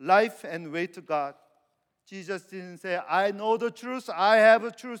 life, and way to God. Jesus didn't say, I know the truth, I have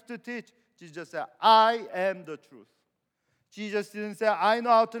a truth to teach. Jesus said, I am the truth. Jesus didn't say, I know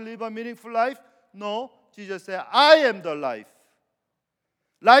how to live a meaningful life. No, Jesus said, I am the life.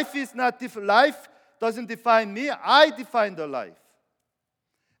 Life is not life doesn't define me, I define the life.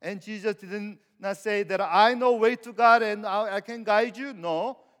 And Jesus didn't not say that I know way to God and I can guide you.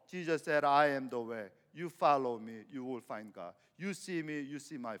 No, Jesus said, I am the way. You follow me, you will find God. You see me, you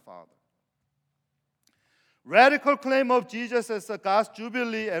see my Father. Radical claim of Jesus as a God's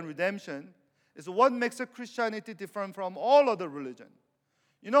jubilee and redemption is what makes Christianity different from all other religions.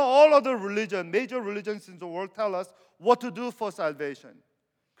 You know, all other religions, major religions in the world tell us what to do for salvation.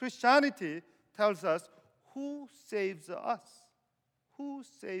 Christianity tells us who saves us. Who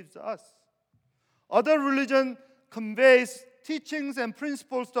saves us. Other religion conveys teachings and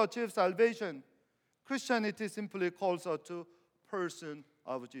principles to achieve salvation. Christianity simply calls us to person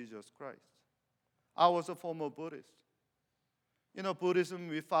of Jesus Christ. I was a former Buddhist. You know, Buddhism,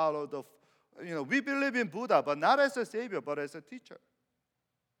 we follow we believe in Buddha, but not as a savior, but as a teacher.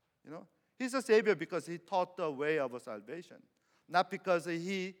 You know, He's a Savior because He taught the way of salvation. Not because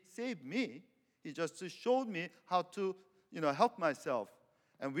He saved me. He just showed me how to, help myself.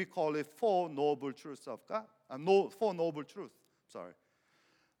 And we call it Four Noble Truths of God. Four Noble Truths, sorry.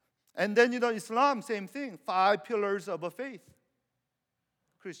 And then, Islam, same thing. 5 pillars of a faith.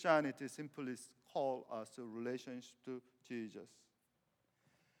 Christianity simply calls us a relationship to Jesus.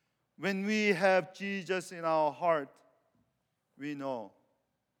 When we have Jesus in our heart, we know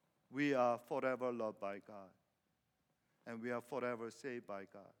we are forever loved by God. And we are forever saved by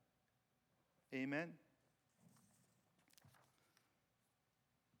God. Amen?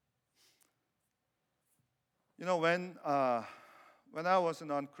 When I was a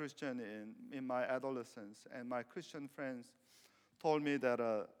non-Christian in my adolescence, and my Christian friends told me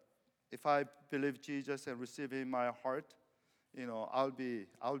that if I believe Jesus and receive Him in my heart, I'll be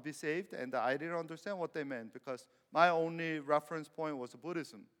saved. And I didn't understand what they meant because my only reference point was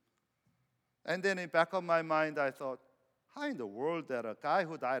Buddhism. And then in the back of my mind, I thought, how in the world that a guy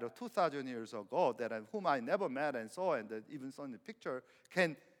who died 2,000 years ago, whom I never met and saw, and that even saw in the picture,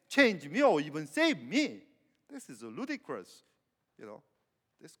 can change me or even save me? This is ludicrous.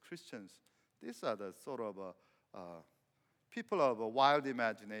 These Christians, these are the sort of people of a wild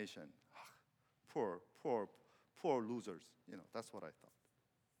imagination. Poor losers. That's what I thought.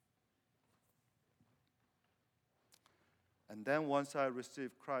 And then once I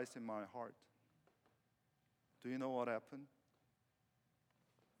received Christ in my heart, do you know what happened?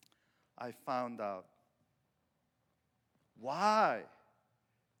 I found out why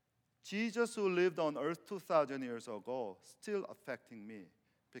Jesus, who lived on earth 2,000 years ago, still affecting me,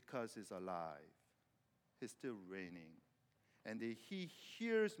 because He's alive. He's still reigning. And He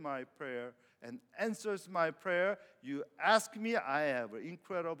hears my prayer and answers my prayer. You ask me, I have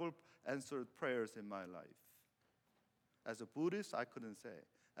incredible answered prayers in my life. As a Buddhist, I couldn't say.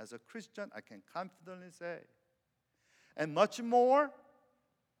 As a Christian, I can confidently say. And much more,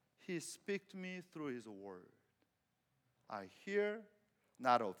 He speaks to me through His word. I hear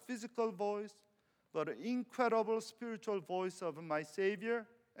not a physical voice, but an incredible spiritual voice of my Savior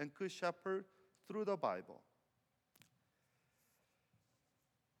and Good Shepherd through the Bible.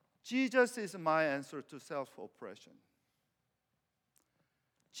 Jesus is my answer to self-oppression.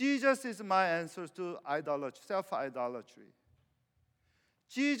 Jesus is my answer to idolatry, self-idolatry.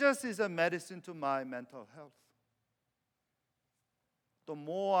 Jesus is a medicine to my mental health. The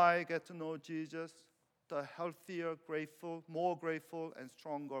more I get to know Jesus, the healthier, more grateful, and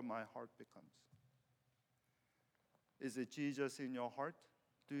stronger my heart becomes. Is it Jesus in your heart?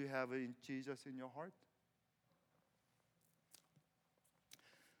 Do you have Jesus in your heart?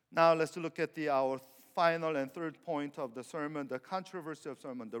 Now let's look at our final and third point of the sermon, the controversy of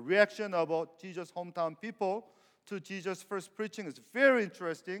sermon. The reaction about Jesus' hometown people to Jesus' first preaching is very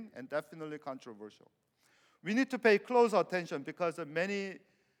interesting and definitely controversial. We need to pay close attention because many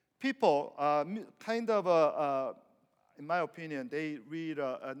people in my opinion, they read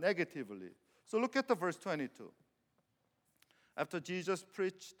negatively. So look at the verse 22. After Jesus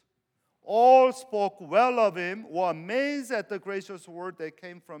preached, all spoke well of Him, were amazed at the gracious word that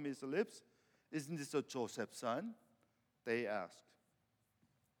came from His lips. Isn't this Joseph's son? They asked.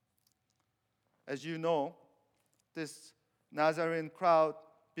 As you know, this Nazarene crowd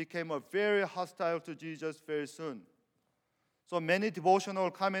became very hostile to Jesus very soon. So many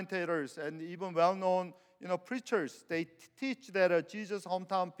devotional commentators and even well-known preachers, they teach that Jesus'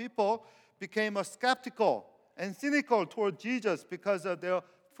 hometown people became skeptical and cynical toward Jesus because of their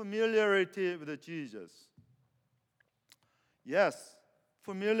familiarity with Jesus. Yes,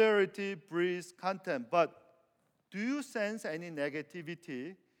 familiarity breeds contempt, but do you sense any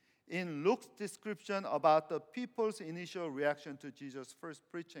negativity in Luke's description about the people's initial reaction to Jesus' first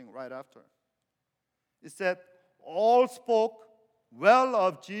preaching right after? It said, all spoke well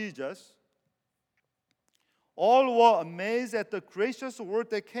of Jesus. All were amazed at the gracious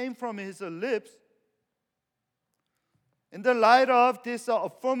word that came from His lips. In the light of this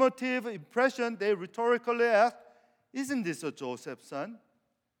affirmative impression, they rhetorically asked, isn't this Joseph's son?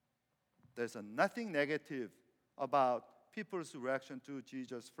 There's nothing negative about people's reaction to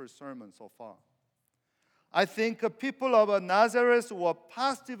Jesus' first sermon so far. I think people of Nazareth were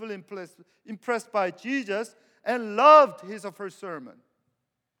positively impressed by Jesus and loved His first sermon.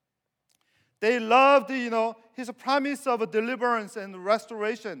 They loved, His promise of deliverance and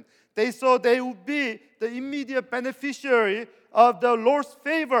restoration. They saw they would be the immediate beneficiary of the Lord's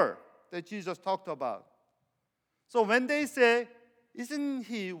favor that Jesus talked about. So when they say, isn't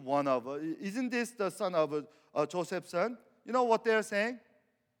this the son of Joseph's son? You know what they're saying?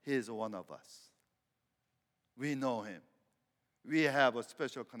 He is one of us. We know Him. We have a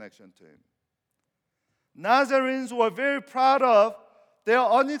special connection to Him. Nazarenes were very proud of their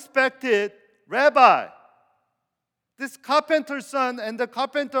unexpected rabbi. This carpenter's son, and the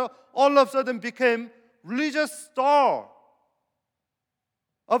carpenter all of a sudden became religious star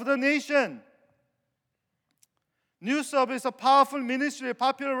of the nation. News of his powerful ministry,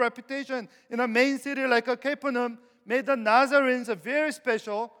 popular reputation in a main city like Capernaum made the Nazarenes very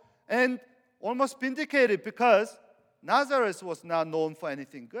special and almost vindicated, because Nazareth was not known for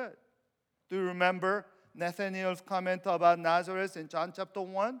anything good. Do you remember Nathanael's comment about Nazareth in John chapter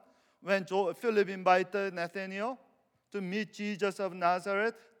 1? When Philip invited Nathanael to meet Jesus of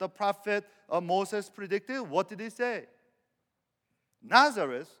Nazareth, the prophet Moses predicted, what did he say?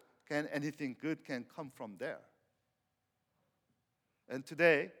 Nazareth, anything good can come from there. And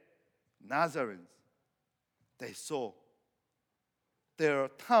today, Nazarenes, they saw their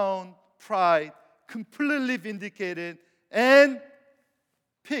town pride completely vindicated and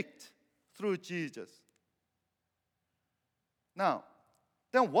picked through Jesus. Now,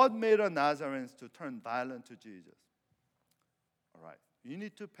 then what made the Nazarenes to turn violent to Jesus? All right, you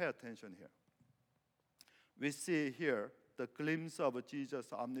need to pay attention here. We see here the glimpse of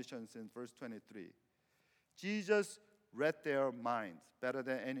Jesus' omniscience in verse 23. Jesus read their minds better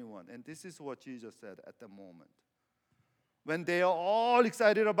than anyone. And this is what Jesus said at the moment. When they are all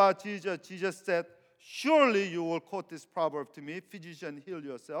excited about Jesus, Jesus said, surely you will quote this proverb to me, physician, heal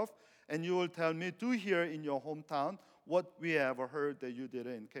yourself, and you will tell me, do here in your hometown what we have heard that you did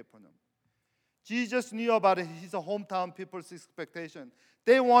in Capernaum. Jesus knew about his hometown people's expectation.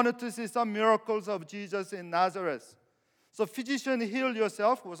 They wanted to see some miracles of Jesus in Nazareth. So physician, heal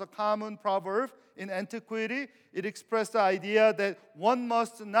yourself was a common proverb in antiquity. It expressed the idea that one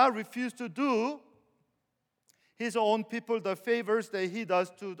must not refuse to do his own people the favors that he does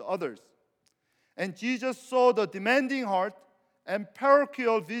to others. And Jesus saw the demanding heart and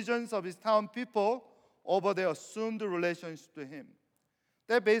parochial visions of his town people over their assumed relationship to him.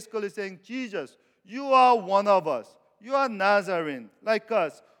 They're basically saying, Jesus, you are one of us. You are Nazarene, like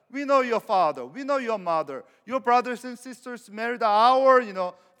us. We know your father. We know your mother. Your brothers and sisters married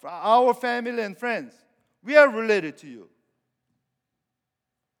our family and friends. We are related to you.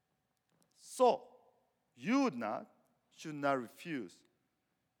 So, you should not refuse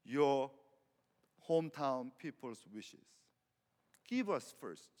your hometown people's wishes. Give us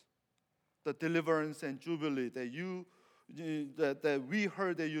first the deliverance and jubilee that we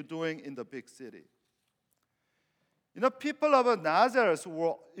heard that you're doing in the big city. People of Nazareth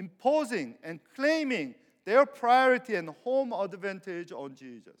were imposing and claiming their priority and home advantage on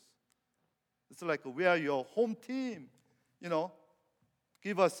Jesus. It's like, we are your home team,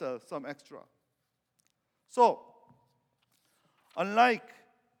 give us some extra. So, unlike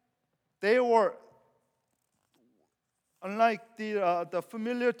the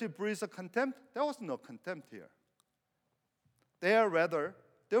familiarity breeds of contempt, there was no contempt here. Their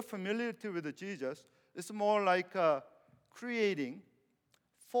familiarity with Jesus is more like creating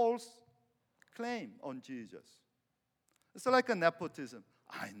false claim on Jesus. It's like a nepotism.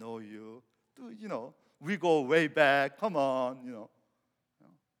 I know you. We go way back. Come on,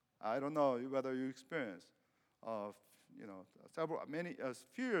 I don't know whether you experienced,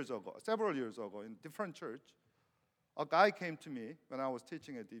 several years ago in different church, a guy came to me when I was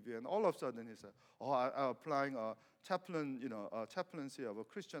teaching at DV, and all of a sudden he said, I'm applying a chaplaincy of a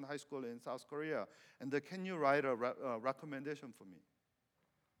Christian high school in South Korea, and can you write a recommendation for me?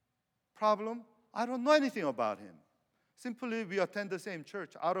 Problem, I don't know anything about him. Simply, we attend the same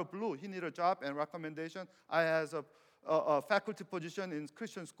church. Out of blue, he needed a job and recommendation. I has a faculty position in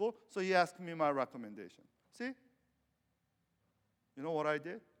Christian school, so he asked me my recommendation. See? You know what I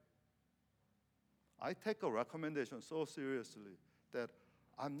did? I take a recommendation so seriously that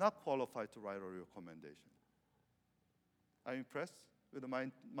I'm not qualified to write a recommendation. Are you impressed with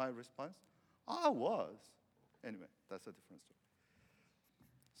my response? I was. Anyway, that's a different story.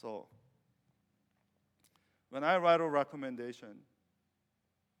 So, when I write a recommendation,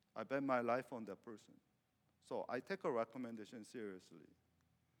 I bet my life on that person. So I take a recommendation seriously.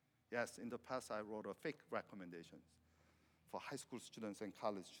 Yes, in the past I wrote a fake recommendations for high school students and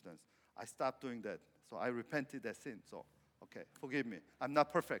college students. I stopped doing that. So I repented that sin. So, okay, forgive me. I'm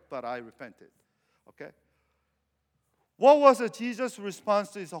not perfect, but I repented. Okay? What was Jesus' response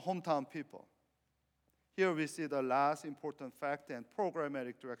to his hometown people? Here we see the last important fact and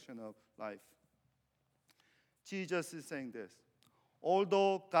programmatic direction of life. Jesus is saying this: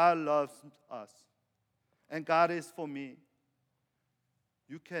 although God loves us and God is for me,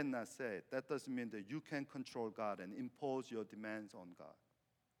 you cannot say it. That doesn't mean that you can control God and impose your demands on God.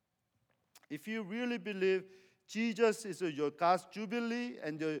 If you really believe Jesus is your God's jubilee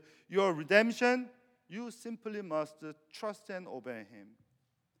and your redemption, You simply must trust and obey him.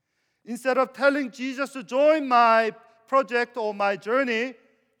 Instead of telling Jesus to join my project or my journey,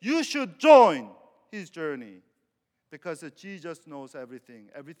 you should join his journey, because Jesus knows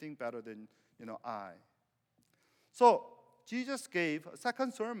everything better than I. So Jesus gave a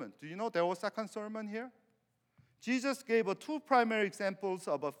second sermon. Do you know there was a second sermon here? Jesus gave two primary examples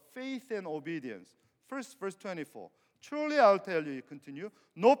of faith and obedience. First, verse 24. Truly I'll tell you, he continued,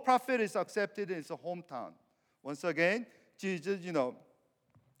 no prophet is accepted in his hometown. Once again, Jesus,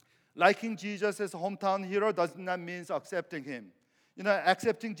 liking Jesus as a hometown hero does not mean accepting him.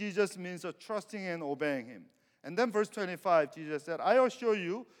 Accepting Jesus means trusting and obeying him. And then verse 25, Jesus said, I assure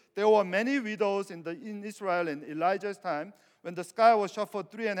you, there were many widows in Israel in Elijah's time when the sky was shut for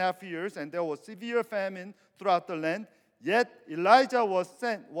 3.5 years and there was severe famine throughout the land. Yet Elijah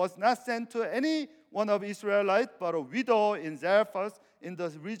was not sent to any one of Israelites, but a widow in Zarephath in the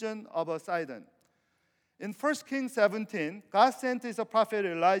region of Sidon. In 1 Kings 17, God sent his prophet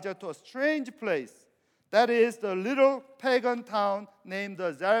Elijah to a strange place. That is the little pagan town named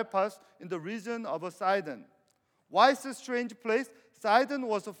Zarephath in the region of Sidon. Why is a strange place? Sidon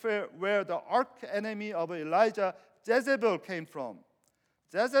was where the arch enemy of Elijah, Jezebel, came from.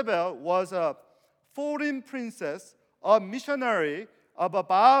 Jezebel was a foreign princess, a missionary of a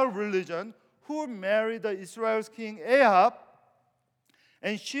Baal religion who married Israel's king Ahab.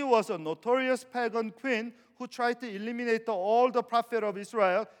 And she was a notorious pagan queen who tried to eliminate all the prophets of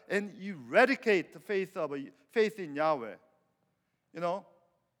Israel and eradicate the faith in Yahweh.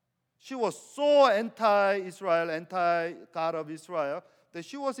 She was so anti-Israel, anti-God of Israel, that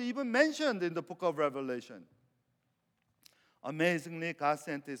she was even mentioned in the book of Revelation. Amazingly, God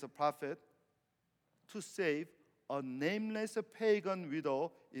sent his prophet to save a nameless pagan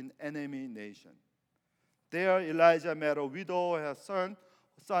widow in enemy nation. There, Elijah met a widow and her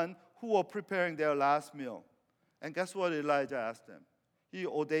son who were preparing their last meal. And guess what Elijah asked them? He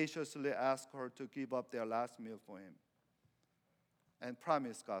audaciously asked her to give up their last meal for him and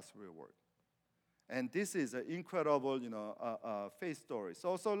promised God's reward. And this is an incredible, faith story.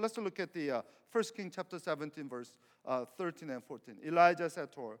 So let's look at the 1 Kings chapter 17, verse 13 and 14. Elijah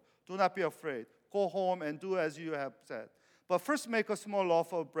said to her, do not be afraid. Go home and do as you have said. But first make a small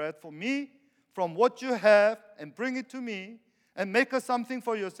loaf of bread for me from what you have and bring it to me, and make something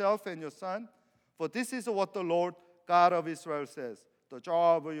for yourself and your son. For this is what the Lord God of Israel says. The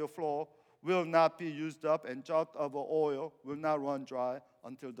jar of your flour will not be used up, and jug of oil will not run dry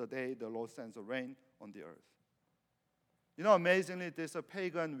until the day the Lord sends a rain on the earth. Amazingly, this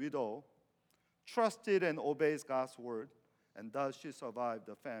pagan widow trusted and obeys God's word, and thus she survived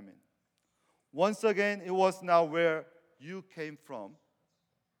the famine. Once again, it was not where you came from.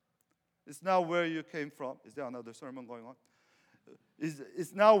 It's not where you came from. Is there another sermon going on?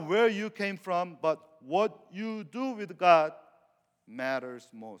 It's not where you came from, but what you do with God matters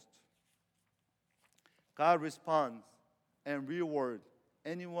most. God responds and rewards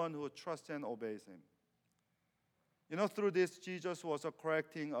anyone who trusts and obeys him. Through this, Jesus was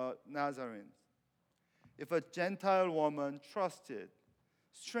correcting Nazarenes. If a Gentile woman trusted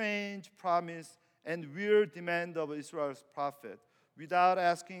strange promise and weird demand of Israel's prophet without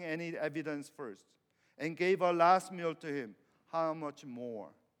asking any evidence first, and gave her last meal to him, how much more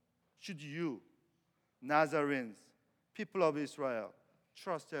should you, Nazarenes, people of Israel,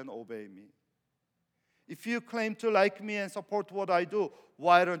 trust and obey me? If you claim to like me and support what I do,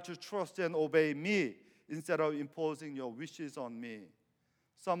 why don't you trust and obey me instead of imposing your wishes on me,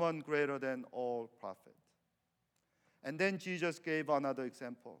 someone greater than all prophets? And then Jesus gave another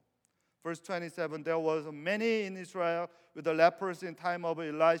example. Verse 27, there was many in Israel with the lepers in time of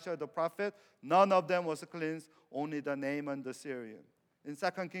Elisha the prophet. None of them was cleansed, only the Naaman the Syrian. In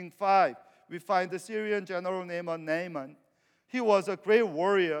 2 Kings 5, we find the Syrian general named Naaman. He was a great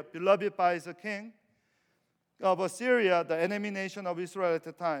warrior, beloved by his king of Assyria, the enemy nation of Israel at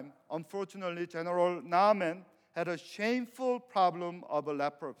the time. Unfortunately, General Naaman had a shameful problem of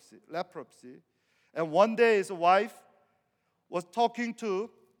leprosy. And one day his wife was talking to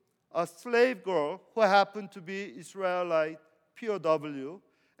a slave girl who happened to be Israelite POW.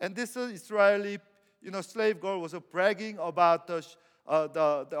 And this Israeli slave girl was bragging about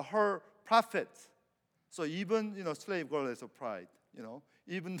her prophet. So even slave girl has a pride,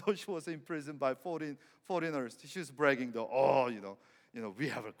 even though she was imprisoned by foreigners, she was bragging we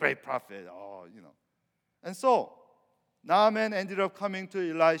have a great prophet, And so Naaman ended up coming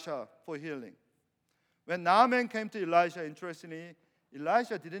to Elisha for healing. When Naaman came to Elisha, interestingly,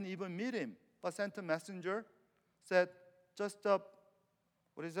 Elisha didn't even meet him, but sent a messenger, said, just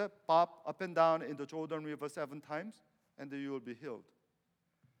bob up and down in the Jordan River 7 times, and you will be healed.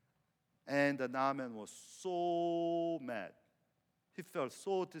 And the Naaman was so mad. He felt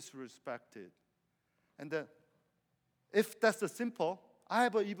so disrespected. And then, if that's simple, I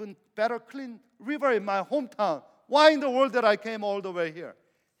have an even better clean river in my hometown. Why in the world that I came all the way here?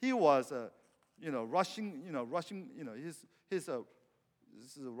 He was, rushing,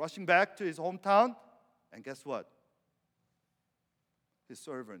 he's rushing back to his hometown. And guess what? His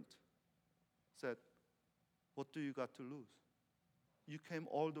servant said, "What do you got to lose? You came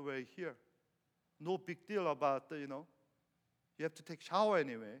all the way here. No big deal about you have to take shower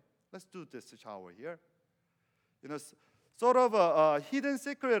anyway. Let's do this shower here." Sort of a hidden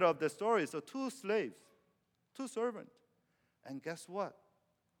secret of the story is two slaves, two servants. And guess what?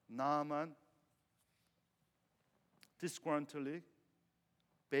 Naaman disgruntledly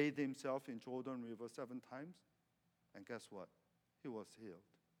bathed himself in Jordan River 7 times. And guess what? He was healed.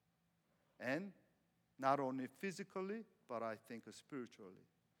 And not only physically, but I think spiritually.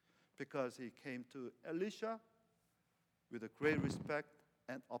 Because he came to Elisha with a great respect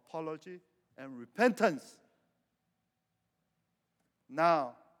and apology and repentance.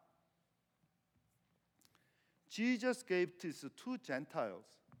 Now, Jesus gave these two Gentiles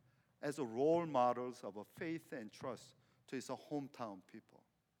as role models of faith and trust to his hometown people.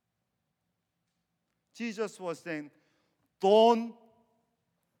 Jesus was saying, don't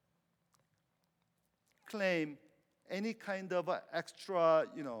claim any kind of extra,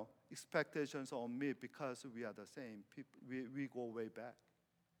 expectations on me because we are the same people. We go way back.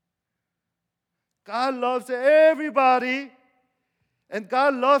 God loves everybody, and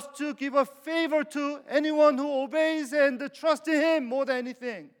God loves to give a favor to anyone who obeys and trusts in Him more than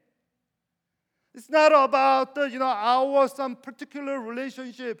anything. It's not about our some particular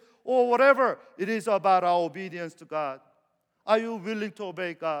relationship or whatever. It is about our obedience to God. Are you willing to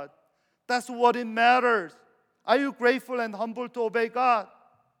obey God? That's what it matters. Are you grateful and humble to obey God?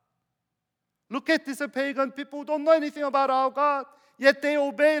 Look at these pagan people who don't know anything about our God, yet they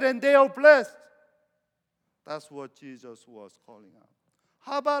obeyed and they are blessed. That's what Jesus was calling out.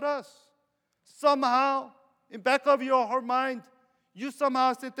 How about us? Somehow, in back of your heart mind, you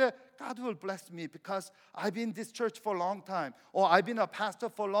somehow said that God will bless me because I've been in this church for a long time, or I've been a pastor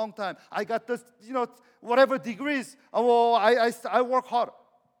for a long time. I got this, whatever degrees, or I work hard.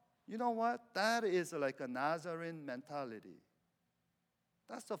 You know what? That is like a Nazarene mentality.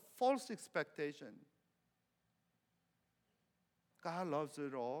 That's a false expectation. God loves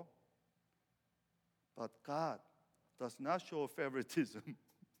it all, but God does not show favoritism.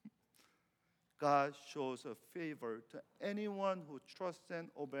 God shows a favor to anyone who trusts and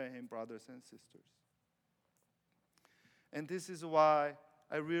obeys Him, brothers and sisters. And this is why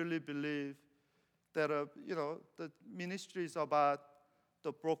I really believe that the ministry is about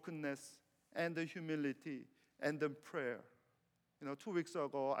the brokenness and the humility and the prayer. 2 weeks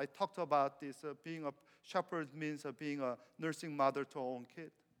ago, I talked about this. Being a shepherd means being a nursing mother to our own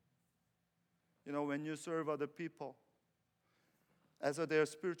kid. When you serve other people as their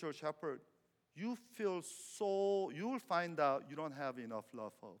spiritual shepherd, you will find out you don't have enough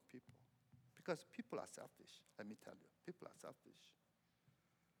love for people. Because people are selfish, let me tell you. People are selfish.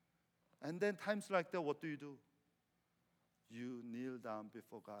 And then times like that, what do? You kneel down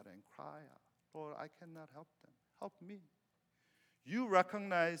before God and cry out, "Lord, I cannot help them. Help me." You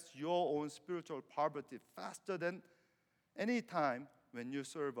recognize your own spiritual poverty faster than any time when you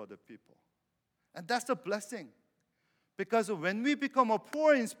serve other people. And that's a blessing. Because when we become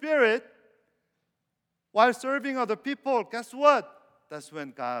poor in spirit, while serving other people, guess what? That's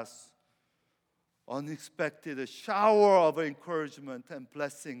when God's unexpected shower of encouragement and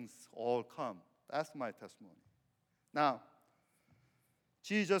blessings all come. That's my testimony. Now,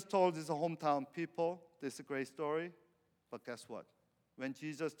 Jesus told his hometown people this great story, but guess what? When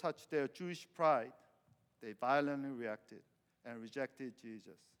Jesus touched their Jewish pride, they violently reacted and rejected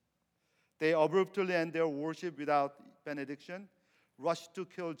Jesus. They abruptly end their worship without benediction, rushed to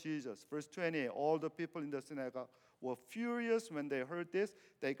kill Jesus. Verse 28, all the people in the synagogue were furious when they heard this.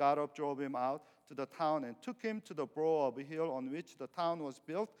 They got up, drove him out to the town, and took him to the brow of a hill on which the town was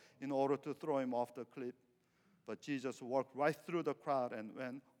built in order to throw him off the cliff. But Jesus walked right through the crowd and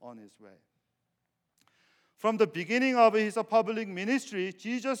went on his way. From the beginning of his public ministry,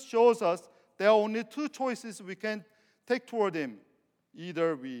 Jesus shows us there are only two choices we can take toward him.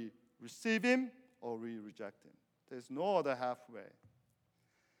 Either we receive him or we reject him. There's no other halfway.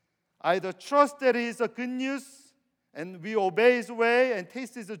 Either trust that he is a good news and we obey his way and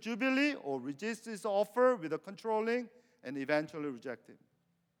taste his jubilee, or resist his offer with a controlling and eventually reject him.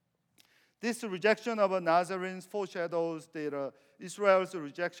 This rejection of a Nazarene foreshadows Israel's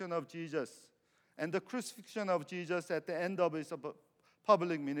rejection of Jesus and the crucifixion of Jesus at the end of his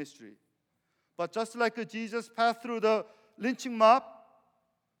public ministry. But just like Jesus passed through the lynching mob,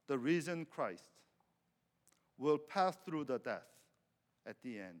 the risen Christ will pass through the death at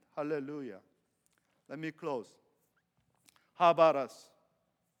the end. Hallelujah. Let me close. How about us?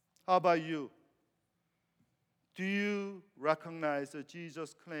 How about you? Do you recognize that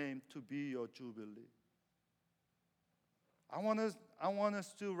Jesus claimed to be your jubilee? I want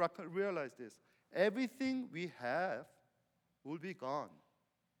us to realize this. Everything we have will be gone.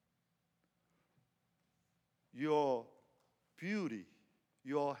 Your beauty,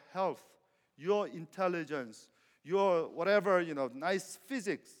 your health, your intelligence, your whatever, nice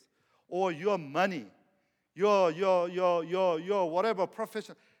physics, or your money, your whatever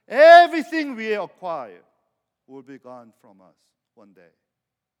profession, everything we acquire will be gone from us one day.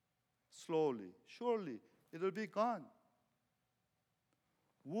 Slowly, surely, it will be gone.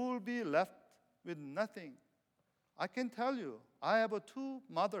 We'll be left with nothing. I can tell you, I have two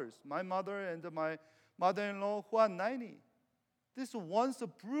mothers, my mother and my mother-in-law, who are 90. These once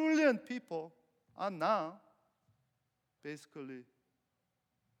brilliant people are now basically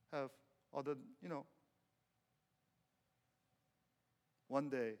have other, one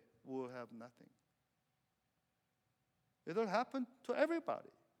day we'll have nothing. It'll happen to everybody.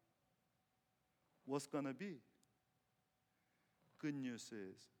 What's going to be? Good news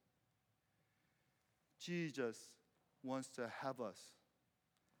is Jesus wants to have us,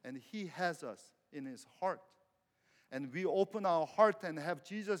 and He has us in His heart. And we open our heart and have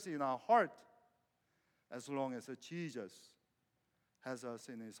Jesus in our heart. As long as Jesus has us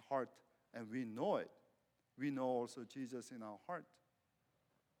in His heart and we know it, we know also Jesus in our heart.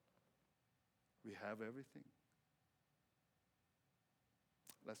 We have everything.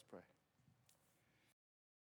 Let's pray.